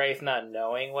me, Therese not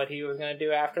knowing what he was going to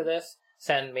do after this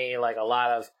sent me like a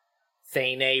lot of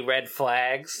Thane red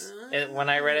flags. When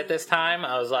I read it this time,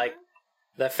 I was like,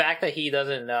 the fact that he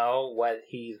doesn't know what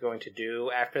he's going to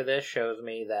do after this shows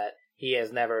me that he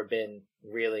has never been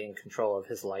really in control of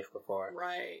his life before.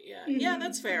 Right, yeah. Yeah,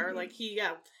 that's fair. Like,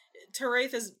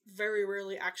 Therese has very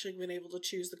rarely actually been able to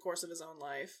choose the course of his own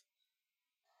life.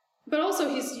 But also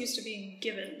he's used to being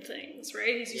given things,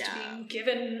 right? He's used to being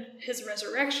given his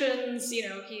resurrections. You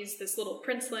know, he's this little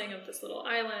princeling of this little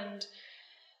island.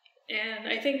 And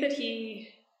I think that he...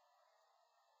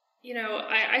 You know,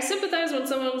 I sympathize when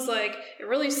someone's like, it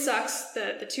really sucks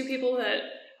that the two people that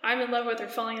I'm in love with are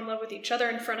falling in love with each other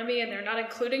in front of me and they're not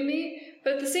including me.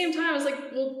 But at the same time, I was like,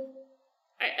 well...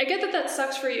 I get that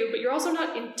sucks for you, but you're also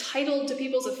not entitled to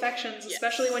people's affections,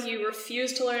 especially when you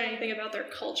refuse to learn anything about their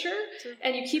culture,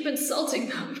 and you keep insulting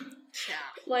them. Yeah.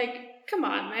 Like, come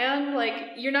on, man.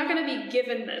 Like, you're not going to be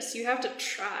given this. You have to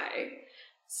try.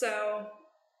 So,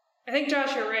 I think,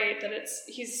 Josh, you're right, that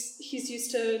he's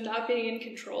used to not being in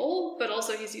control, but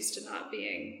also he's used to not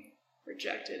being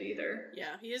rejected either.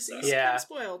 Yeah, he's kind of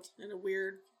spoiled in a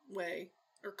weird way.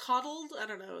 Or coddled? I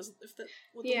don't know if that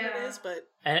what the word is, but...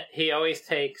 And he always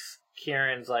takes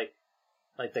Kieran's, like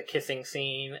the kissing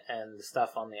scene and the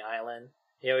stuff on the island.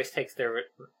 He always takes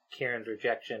Kieran's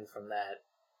rejection from that,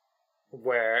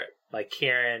 where, like,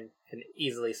 Kieran can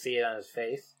easily see it on his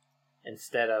face,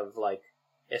 instead of, like,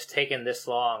 it's taken this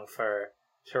long for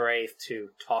Therese to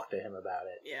talk to him about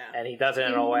it. Yeah. And he does it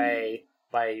in a way,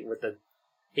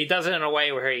 he does it in a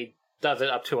way where he does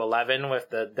it up to 11 with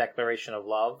the declaration of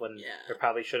love, when there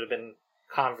probably should have been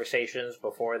conversations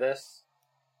before this.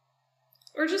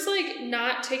 Or just, like,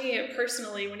 not taking it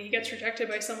personally when he gets rejected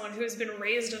by someone who's been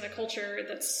raised in a culture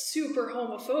that's super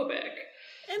homophobic.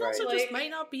 And also just might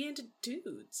not be into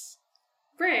dudes.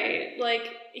 Right. Like,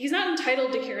 he's not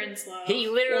entitled to Kieran's love. He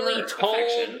literally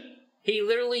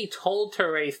told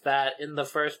Therese that in the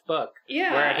first book.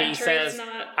 Yeah, where he says,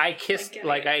 I kissed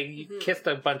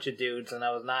a bunch of dudes and I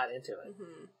was not into it.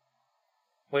 Mm-hmm.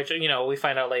 Which, you know, we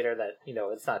find out later that, you know,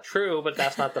 it's not true, but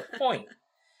that's not the point.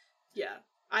 Yeah.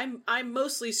 I'm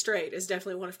mostly straight is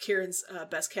definitely one of Kieran's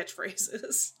best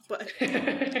catchphrases. But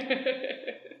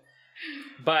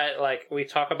but, like, we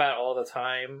talk about all the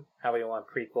time how we want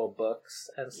prequel books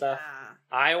and stuff.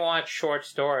 Yeah. I want short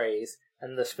stories.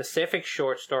 And the specific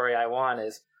short story I want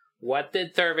is, what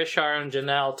did Thurvishar and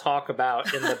Janelle talk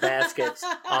about in the baskets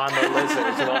on the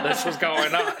lizards while this was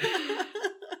going on?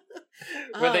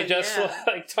 Were they just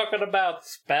like talking about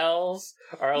spells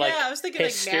or like I was thinking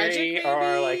history, like magic, maybe?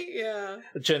 Or like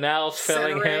Janelle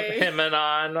filling him in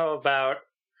on about?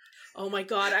 Oh my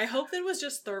god! I hope that was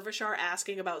just Thurvishar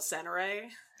asking about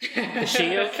Senere. Is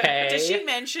she okay? Did she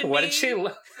mention what me?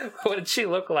 What did she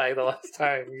look like the last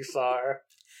time you saw her?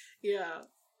 Yeah.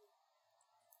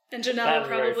 And Janelle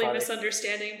probably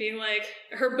misunderstanding, being like,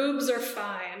 her boobs are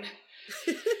fine.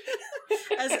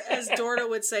 as Dorna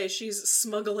would say, she's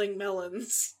smuggling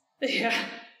melons. Yeah.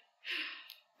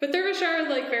 But Thurvishar,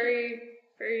 like, very,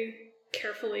 very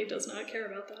carefully does not care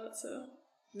about that, so...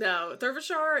 No,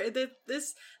 Thurvishar,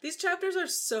 these chapters are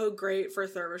so great for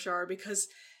Thurvishar because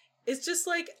it's just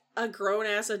like a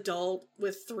grown-ass adult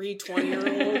with 3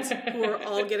 20-year-olds who are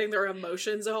all getting their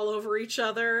emotions all over each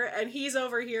other, and he's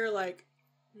over here like,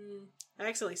 I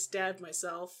accidentally stabbed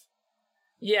myself.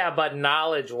 Yeah, but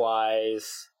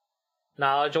knowledge-wise,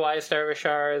 knowledge-wise,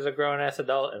 Dervishar is a grown-ass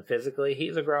adult, and physically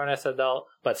he's a grown-ass adult,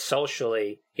 but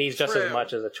socially he's just as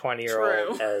much as a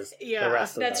 20-year-old as the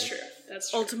rest of them. That's true.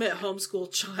 That's true. Ultimate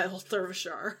homeschool child,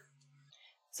 Dervishar.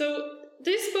 So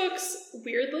these books,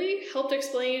 weirdly, helped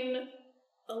explain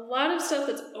a lot of stuff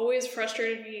that's always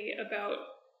frustrated me about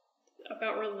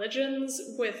religions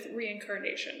with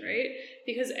reincarnation, right?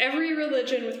 Because every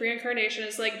religion with reincarnation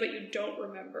is like, but you don't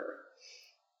remember.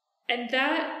 And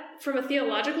that, from a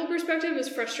theological perspective, is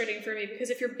frustrating for me, because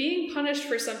if you're being punished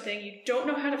for something, you don't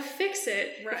know how to fix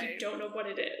it if you don't know what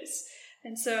it is.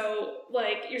 And so,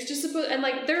 like, you're just supposed... And,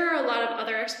 like, there are a lot of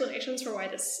other explanations for why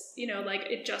this, you know, like,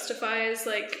 it justifies,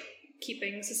 like,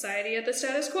 keeping society at the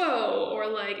status quo, or,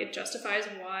 like, it justifies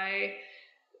why,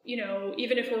 you know,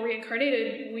 even if we're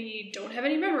reincarnated, we don't have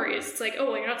any memories. It's like, oh,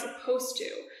 well, you're not supposed to.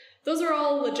 Those are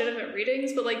all legitimate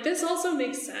readings, but, like, this also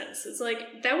makes sense. It's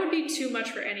like, that would be too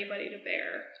much for anybody to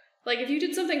bear. Like, if you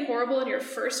did something horrible in your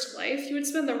first life, you would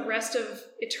spend the rest of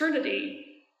eternity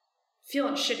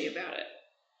feeling shitty about it.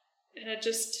 And it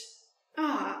just,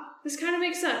 this kind of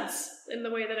makes sense in the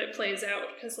way that it plays out.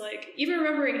 Because, like, even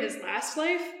remembering his last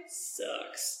life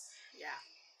sucks. Yeah.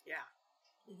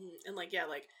 Mm-hmm. And, like,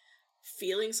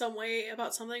 feeling some way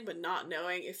about something, but not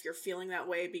knowing if you're feeling that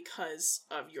way because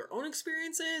of your own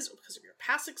experiences or because of your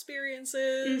past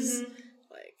experiences. Mm-hmm.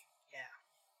 Like, yeah.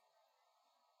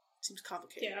 Seems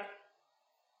complicated. Yeah.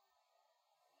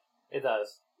 It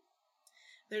does.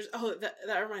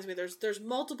 That reminds me, there's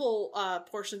multiple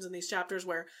portions in these chapters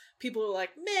where people are like,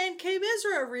 man, Kay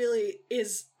Mizra really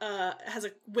is has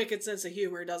a wicked sense of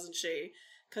humor, doesn't she?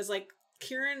 Because, like,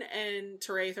 Kieran and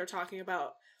Terath are talking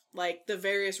about, like, the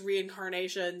various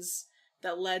reincarnations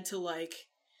that led to, like,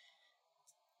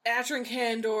 Atrin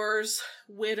Kandor's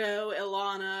widow,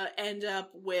 Ilana, end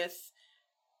up with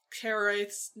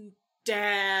Terath's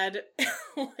dad.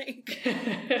 Like,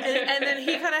 and then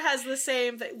he kind of has the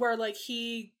same thing where, like,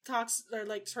 he talks, or,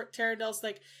 like, Terendil's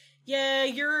like, yeah,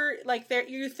 you're, like,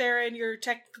 you, Theron, you're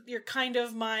kind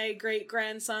of my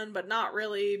great-grandson, but not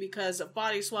really because of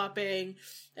body swapping,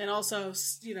 and also,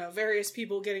 you know, various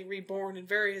people getting reborn in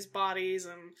various bodies,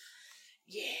 and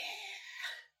yeah.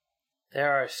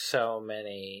 There are so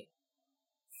many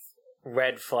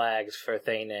red flags for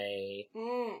Thane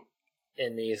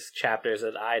in these chapters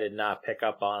that I did not pick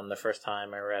up on the first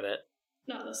time I read it.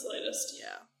 Not the slightest.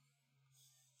 Yeah.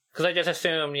 Because I just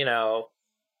assumed,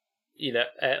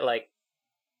 like,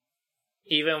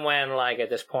 even when, like, at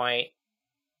this point,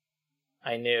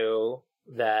 I knew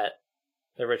that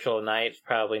the Ritual of Night is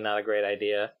probably not a great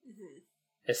idea. Mm-hmm.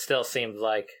 It still seemed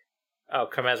like,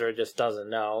 Kamezra just doesn't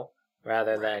know,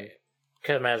 rather than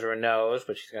Kamezra knows,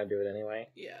 but she's gonna do it anyway.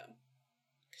 Yeah.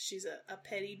 She's a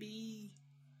petty bee.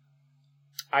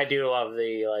 I do love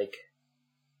the, like,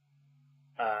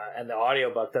 and the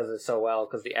audiobook does it so well,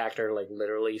 because the actor, like,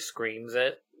 literally screams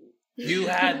it. You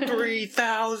had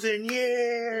 3,000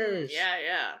 years!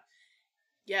 Yeah.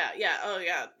 Oh,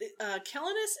 yeah.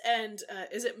 Kellenis and,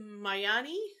 is it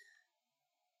Mayani?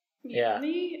 Yeah.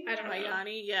 I don't know.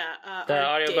 Mayani, yeah. The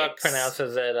audiobook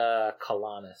pronounces it,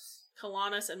 Kalanis.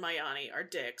 Kalanis and Mayani are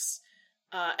dicks.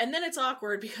 And then it's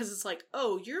awkward because it's like,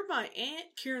 oh, you're my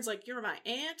aunt? Kieran's like, you're my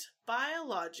aunt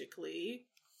biologically,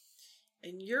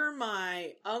 and you're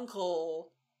my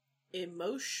uncle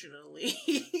emotionally.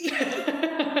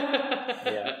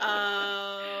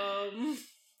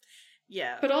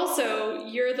 Yeah. But also,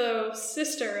 you're the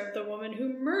sister of the woman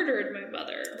who murdered my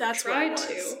mother. That's tried what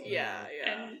it was. to. Yeah.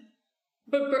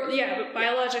 But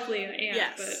biologically an aunt.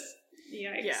 Yes. But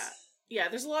yikes. Yeah. Yeah,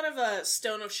 there's a lot of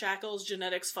Stone of Shackles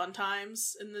genetics fun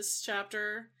times in this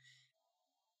chapter.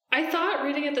 I thought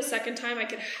reading it the second time I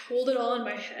could hold it all in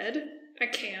my head. I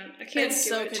can't It's do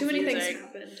so it. Too many things confusing.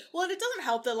 happened. Well, and it doesn't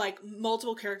help that, like,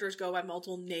 multiple characters go by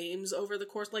multiple names over the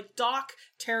course. Like, Doc,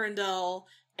 Terendil,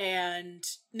 and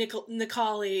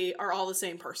Nikali are all the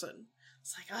same person.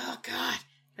 It's like, oh god,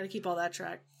 gotta keep all that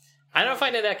track. I don't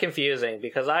find it that confusing,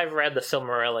 because I've read the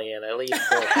Silmarillion at least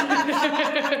 4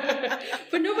 times.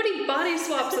 But nobody body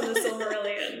swaps in the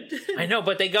Silmarillion. I know,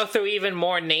 but they go through even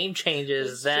more name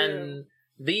changes than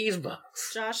these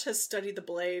books. Josh has studied the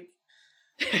Blade.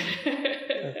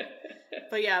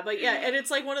 But yeah, and it's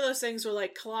like one of those things where,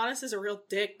 like, Kalanis is a real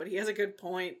dick, but he has a good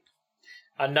point.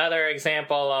 Another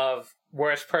example of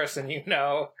worst person you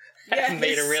know has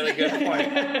made a really good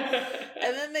point.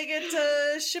 And then they get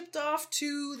shipped off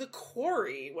to the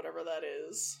quarry, whatever that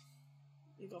is.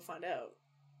 You go find out.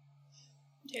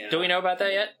 Yeah. Do we know about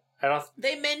that yet? I don't.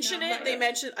 They mention it. They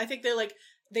mention. I think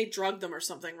they drugged them or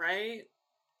something, right?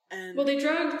 And well, they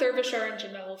drugged Dervishar and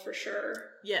Jamel for sure.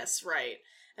 Yes, right.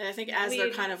 And I think as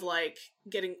they're kind of like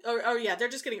getting, they're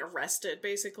just getting arrested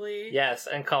basically. Yes,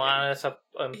 and Kalanis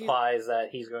implies that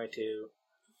he's going to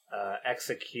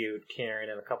execute Kieran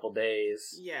in a couple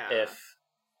days. Yeah. If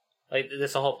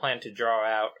there's a whole plan to draw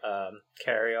out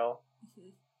Cariel,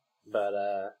 but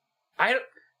I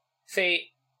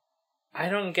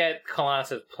don't get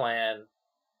Kalanis' plan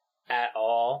at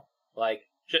all. Like,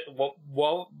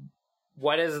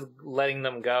 what is letting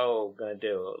them go gonna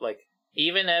do? Like,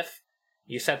 even if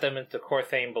you sent them into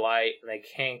Corthane Blight and they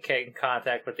can't get in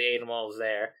contact with the Eight Immortals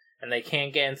there, and they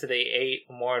can't get into the Eight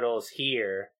Immortals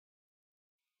here,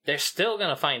 they're still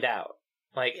gonna find out.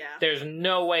 Like, there's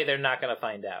no way they're not gonna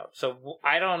find out. So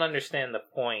I don't understand the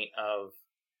point of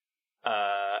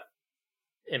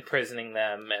imprisoning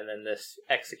them and then this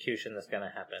execution that's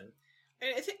gonna happen.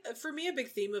 And I think, for me, a big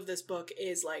theme of this book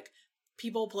is, like,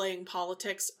 people playing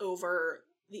politics over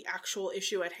the actual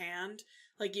issue at hand.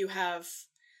 Like, you have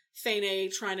Thane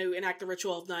trying to enact the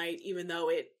Ritual of Night, even though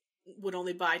it would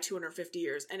only buy 250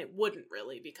 years, and it wouldn't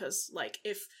really, because, like,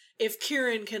 if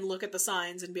Kieran can look at the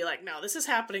signs and be like, no, this is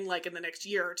happening, like, in the next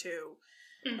year or two,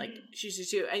 like, she's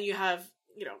just too, and you have,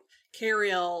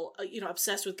 Cariel,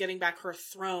 obsessed with getting back her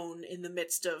throne in the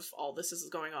midst of all this is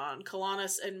going on.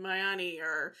 Kalanis and Mayani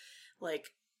are, like,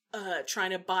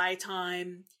 trying to buy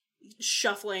time,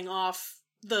 shuffling off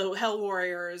the Hell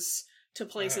Warriors to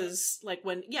places, like,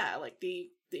 when, the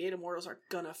Eight Immortals are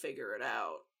gonna figure it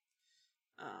out.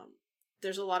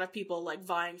 There's a lot of people, like,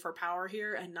 vying for power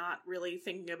here and not really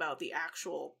thinking about the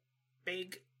actual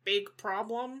big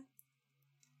problem.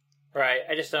 Right,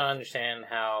 I just don't understand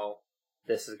how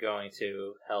this is going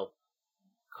to help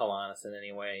Kalanis in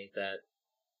any way, that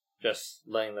just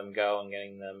letting them go and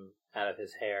getting them out of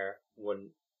his hair wouldn't.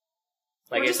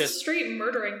 Like, or it's just straight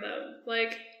murdering them.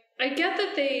 Like, I get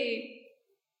that they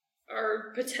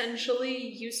are potentially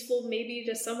useful maybe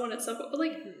to someone at some point, but,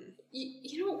 like,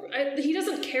 he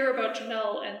doesn't care about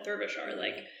Janelle and Thurvishar.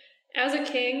 Like, as a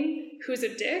king who's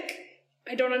a dick,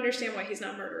 I don't understand why he's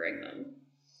not murdering them.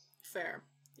 Fair.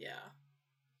 Yeah.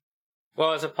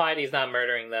 Well, it's implied he's not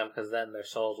murdering them, because then their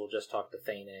souls will just talk to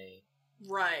Thane.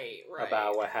 Right.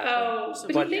 About what happened. Oh,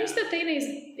 but he thinks that Thane's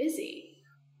busy.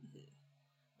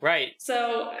 Right.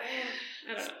 So,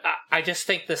 I don't know. I just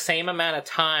think the same amount of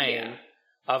time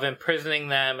of imprisoning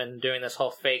them and doing this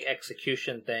whole fake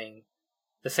execution thing,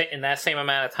 in that same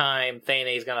amount of time,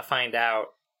 Thane's going to find out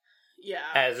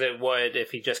as it would if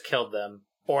he just killed them,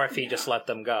 or if he just let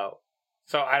them go.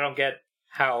 So I don't get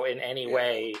how in any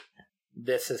way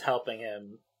this is helping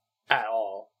him at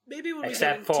all. Maybe when we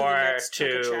get into the next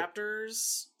couple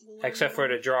chapters. Except for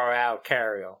to draw out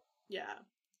Cariel. Yeah.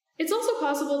 It's also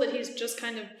possible that he's just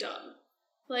kind of dumb.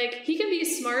 Like, he can be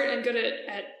smart and good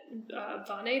at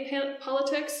Vane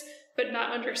politics, but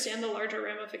not understand the larger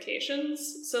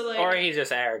ramifications. So, like, or he's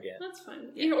just arrogant. That's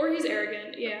fine. Yeah, or he's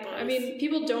arrogant. Yeah, I mean,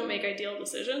 people don't make ideal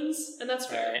decisions, and that's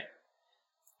fair. Right.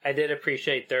 I did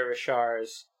appreciate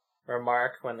Dervishar's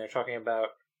remark when they're talking about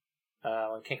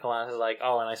when King Kalanis is like,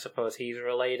 oh, and I suppose he's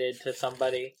related to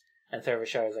somebody, and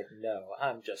Dervishar is like, no,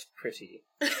 I'm just pretty.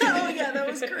 Oh yeah, that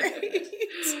was great.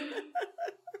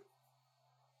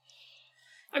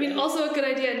 I mean, also a good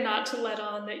idea not to let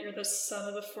on that you're the son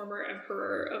of the former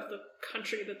emperor of the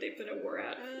country that they've been at war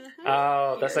at.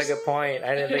 Oh, that's a good point.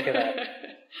 I didn't think of that.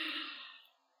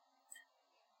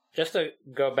 Just to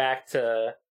go back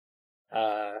to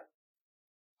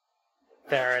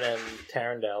Theron and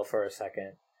Tarandel for a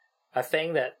second, a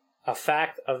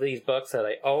fact of these books that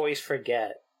I always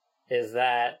forget is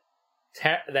that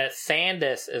that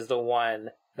Sandus is the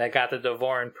one that got the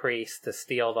Devoran priest to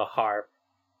steal the harp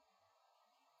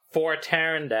for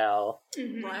Tarandel.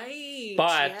 Right.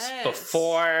 But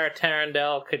before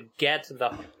Tarandel could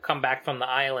come back from the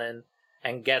island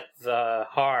and get the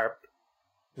harp,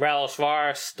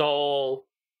 Relisvar stole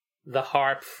the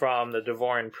harp from the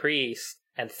Devoran priest,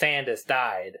 and Sandus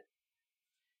died.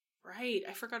 Right,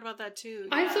 I forgot about that too.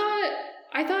 Yeah.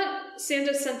 I thought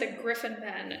Sandus sent the Griffin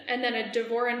men, and then a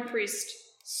Devoran priest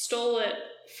stole it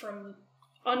from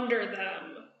under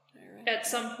them at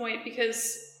some point,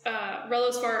 because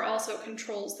Relisvar also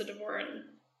controls the Devoran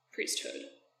priesthood.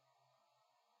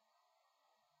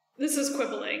 This is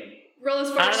quibbling.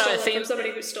 Relisvar stole it from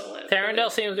somebody who stole it. Tarandel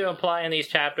seems to imply in these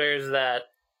chapters that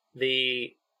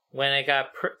when it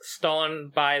got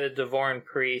stolen by the Devoran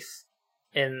priests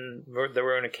in the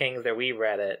Rune of Kings that we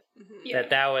read it,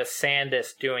 that was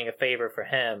Sandus doing a favor for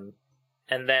him,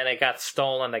 and then it got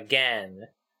stolen again,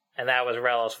 and that was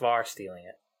Relisvar stealing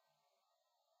it.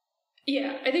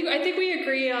 Yeah, I think we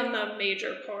agree on the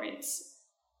major points.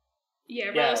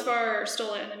 Yeah, Relisvar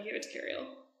stole it and then gave it to Cariel.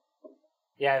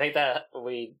 Yeah, I think that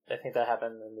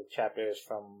happened in the chapters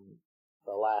from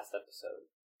the last episode.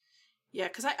 Yeah,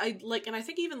 because I and I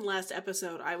think even last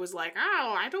episode I was like,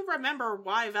 oh, I don't remember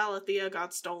why Valathea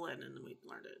got stolen, and we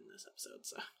learned it in this episode,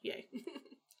 so yay.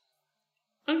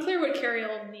 Unclear what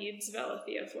Cariel needs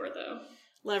Valathea for, though.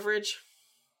 Leverage.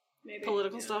 Maybe.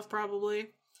 Political stuff, probably.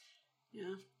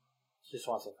 Yeah. Just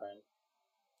wants a friend.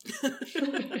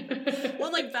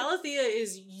 Well, like, Valathea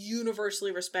is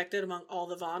universally respected among all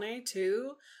the Vane,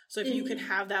 too. So if you can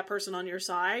have that person on your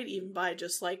side, even by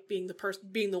just, like, being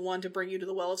the one to bring you to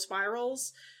the Well of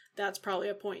Spirals, that's probably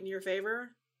a point in your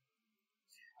favor.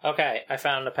 Okay, I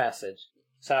found the passage.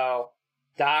 So,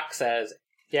 Doc says,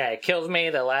 yeah, it kills me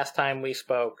the last time we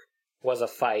spoke was a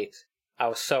fight. I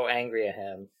was so angry at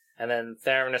him. And then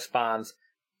Theron responds,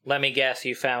 let me guess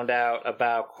you found out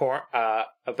about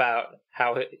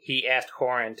how he asked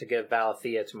Corin to give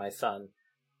Valathea to my son,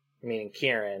 meaning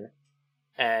Kieran.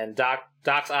 And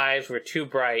Doc's eyes were too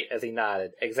bright as he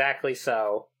nodded. Exactly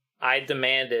so. I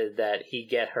demanded that he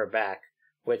get her back,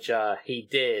 which he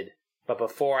did. But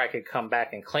before I could come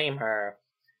back and claim her,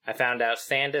 I found out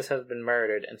Sandus has been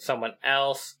murdered and someone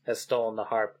else has stolen the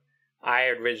harp I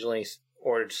originally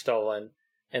ordered stolen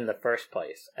in the first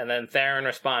place. And then Theron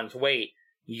responds, wait,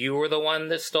 you were the one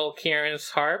that stole Kieran's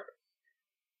harp?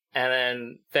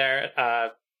 And then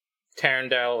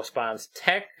Tarandel responds,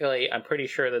 technically, I'm pretty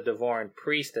sure the Devoran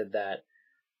priest did that.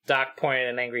 Doc pointed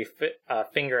an angry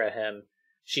finger at him.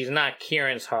 She's not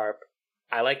Kieran's harp.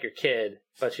 I like your kid,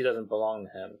 but she doesn't belong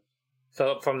to him.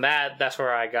 So from that's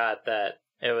where I got that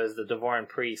it was the Devoran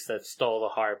priest that stole the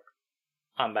harp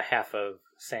on behalf of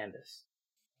Sandus.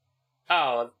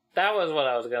 Oh, that was what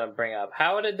I was going to bring up.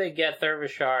 How did they get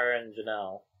Thurvishar and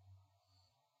Janelle?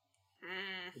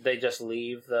 Did they just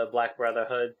leave the Black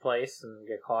Brotherhood place and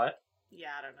get caught? Yeah,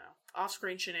 I don't know.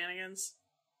 Off-screen shenanigans.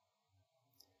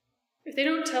 If they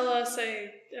don't tell us,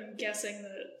 I'm guessing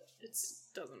that it's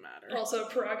doesn't matter. Also a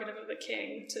prerogative of the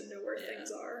king to know where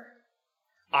things are.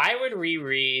 I would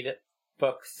reread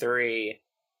book 3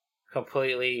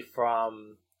 completely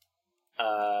from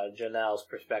Janelle's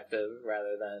perspective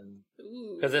rather than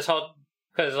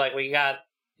because like we got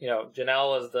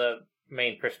Janelle was the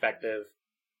main perspective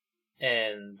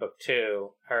in book 2,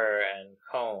 her and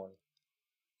Cone.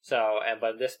 So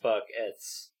but this book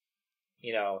it's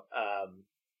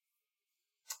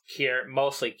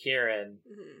mostly Kieran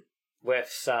with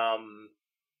some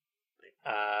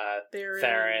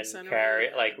Theron, Carrie,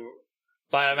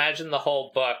 but imagine the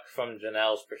whole book from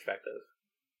Janelle's perspective.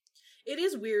 It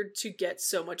is weird to get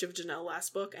so much of Janelle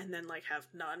last book and then have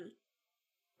none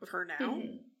of her now,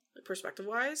 perspective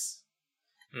wise.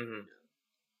 Mm-hmm.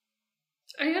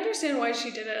 I understand why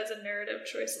she did it as a narrative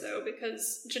choice though,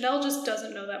 because Janelle just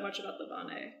doesn't know that much about the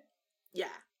Vane. Yeah.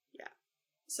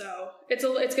 So it's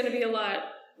going to be a lot.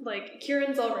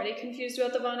 Kieran's already confused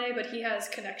about the Vane, but he has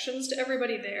connections to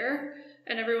everybody there,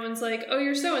 and everyone's like, "Oh,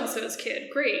 you're so and so's kid.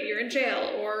 Great, you're in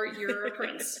jail, or you're a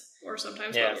prince, or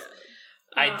sometimes both."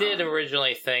 I did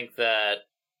originally think that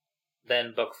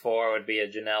then book 4 would be a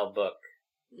Janelle book,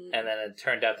 and then it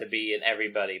turned out to be an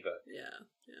everybody book.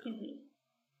 Yeah. Mm-hmm.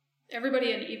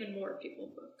 Everybody and even more people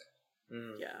book.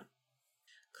 Yeah.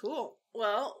 Cool.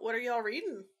 Well, what are y'all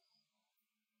reading?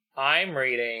 I'm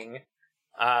reading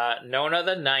Nona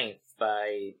the Ninth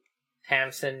by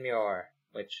Tamsin Muir,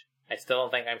 which I still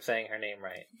don't think I'm saying her name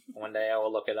right. One day I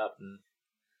will look it up and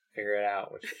figure it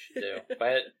out, which I should do.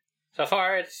 But so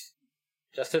far it's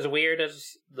just as weird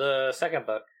as the second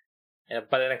book,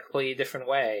 but in a completely different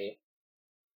way.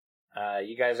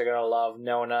 You guys are gonna love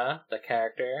Nona, the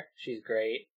character. She's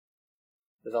great.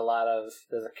 There's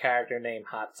a character named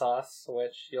Hot Sauce,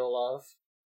 which you'll love.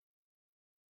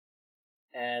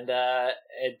 And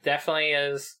it definitely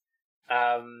is.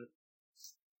 The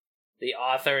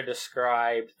author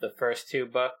described the first 2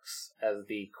 books as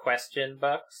the question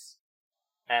books,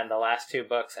 and the last 2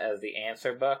 books as the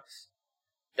answer books.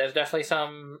 There's definitely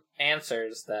some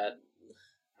answers that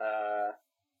are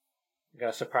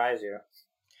gonna surprise you.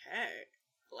 Okay,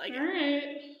 All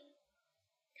right.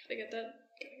 Gotta get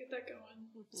that going.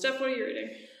 Steph, what are you reading?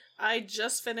 I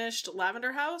just finished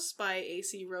Lavender House by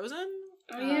A.C. Rosen.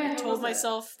 Oh yeah, I told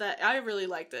myself that I really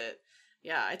liked it.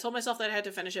 Yeah, I told myself that I had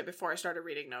to finish it before I started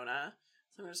reading Nona.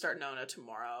 So I'm going to start Nona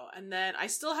tomorrow. And then I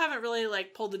still haven't really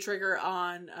pulled the trigger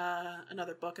on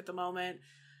another book at the moment.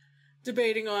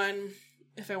 Debating on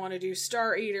if I want to do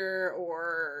Star Eater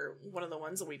or one of the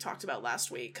ones that we talked about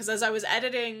last week. Because as I was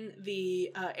editing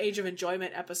the Age of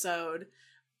Enjoyment episode,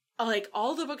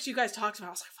 all the books you guys talked about,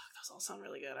 I was like, fuck, those all sound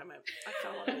really good. I kind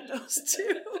of want to read those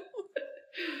too.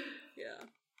 Yeah.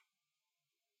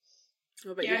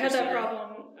 I had that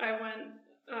problem. I went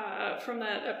from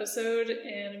that episode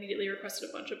and immediately requested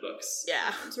a bunch of books.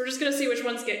 Yeah. So we're just going to see which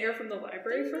ones get here from the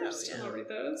library first, yeah. and I'll read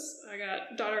those. I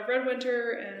got Daughter of Red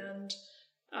Winter, and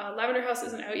Lavender House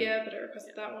isn't out yet, but I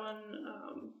requested that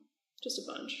one. Just a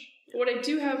bunch. But what I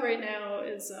do have right now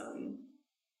is,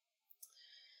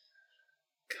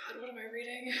 God, what am I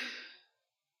reading?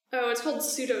 Oh, it's called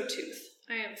Pseudo Tooth.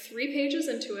 I am 3 pages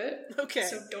into it. Okay.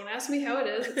 So don't ask me how it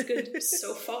is. It's good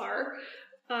so far.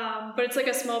 But it's like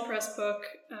a small press book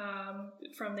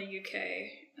from the UK.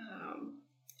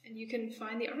 And you can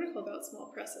find the article about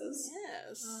small presses.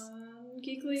 Yes. On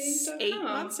geekly.com. 8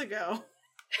 months ago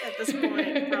at this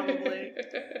point, probably.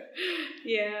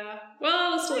 Yeah.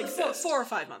 Well, it'll still like exist. 4 or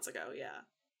 5 months ago, yeah.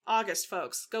 August,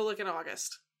 folks. Go look in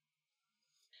August.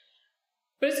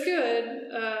 But it's good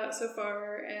so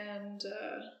far, and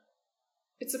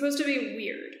it's supposed to be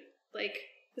weird. Like,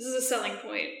 this is a selling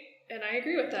point, and I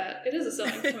agree with that. It is a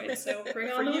selling point, so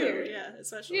bring on the weird. Yeah,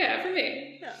 especially. Yeah, for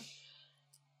me. Yeah.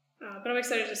 But I'm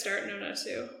excited to start Nona,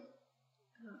 too.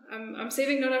 I'm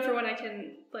saving Nona for when I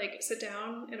can, like, sit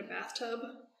down in a bathtub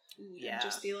and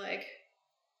just be like,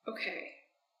 okay,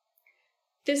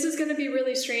 this is going to be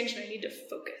really strange, and I need to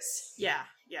focus. Yeah,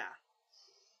 yeah.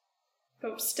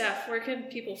 But Steph, where can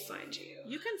people find you?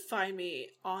 You can find me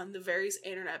on the various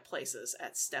internet places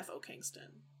at Steph O.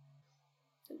 Kingston.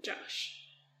 Josh.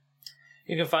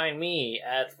 You can find me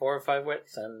at 4 or 5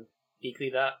 Wits and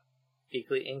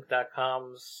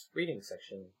geeklyinc.com's reading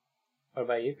section. What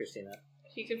about you, Christina?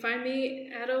 You can find me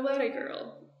at Olada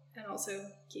Girl and also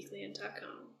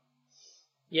geeklyint.com.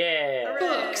 Yeah!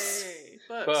 Books.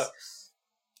 Books.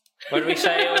 What did we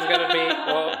say it was going to be?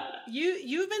 Well,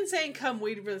 You've been saying come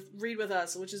read with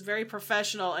us, which is very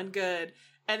professional and good.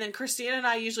 And then Christina and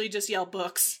I usually just yell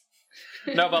books.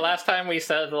 no, but last time we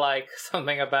said like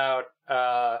something about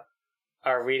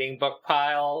our reading book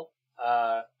pile,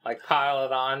 like pile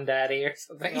it on, Daddy, or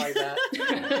something like that.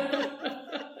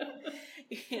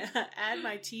 Yeah, add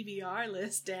my TBR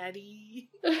list, Daddy.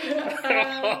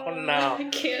 Oh no! I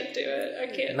can't do it. I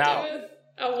can't do it.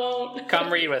 I won't.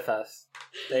 Come read with us.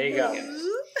 There you go.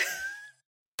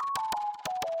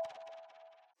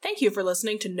 Thank you for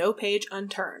listening to No Page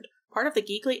Unturned, part of the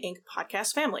Geekly Inc.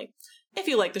 podcast family. If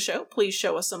you like the show, please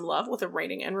show us some love with a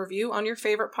rating and review on your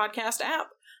favorite podcast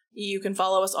app. You can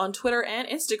follow us on Twitter and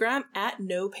Instagram at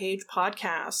No Page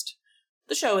Podcast.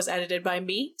 The show is edited by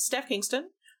me, Steph Kingston.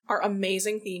 Our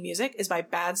amazing theme music is by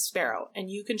Bad Sparrow, and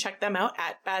you can check them out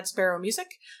at Bad Sparrow Music.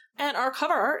 And our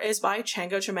cover art is by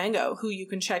Chango Chimango, who you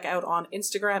can check out on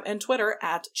Instagram and Twitter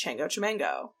at Chango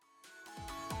Chimango.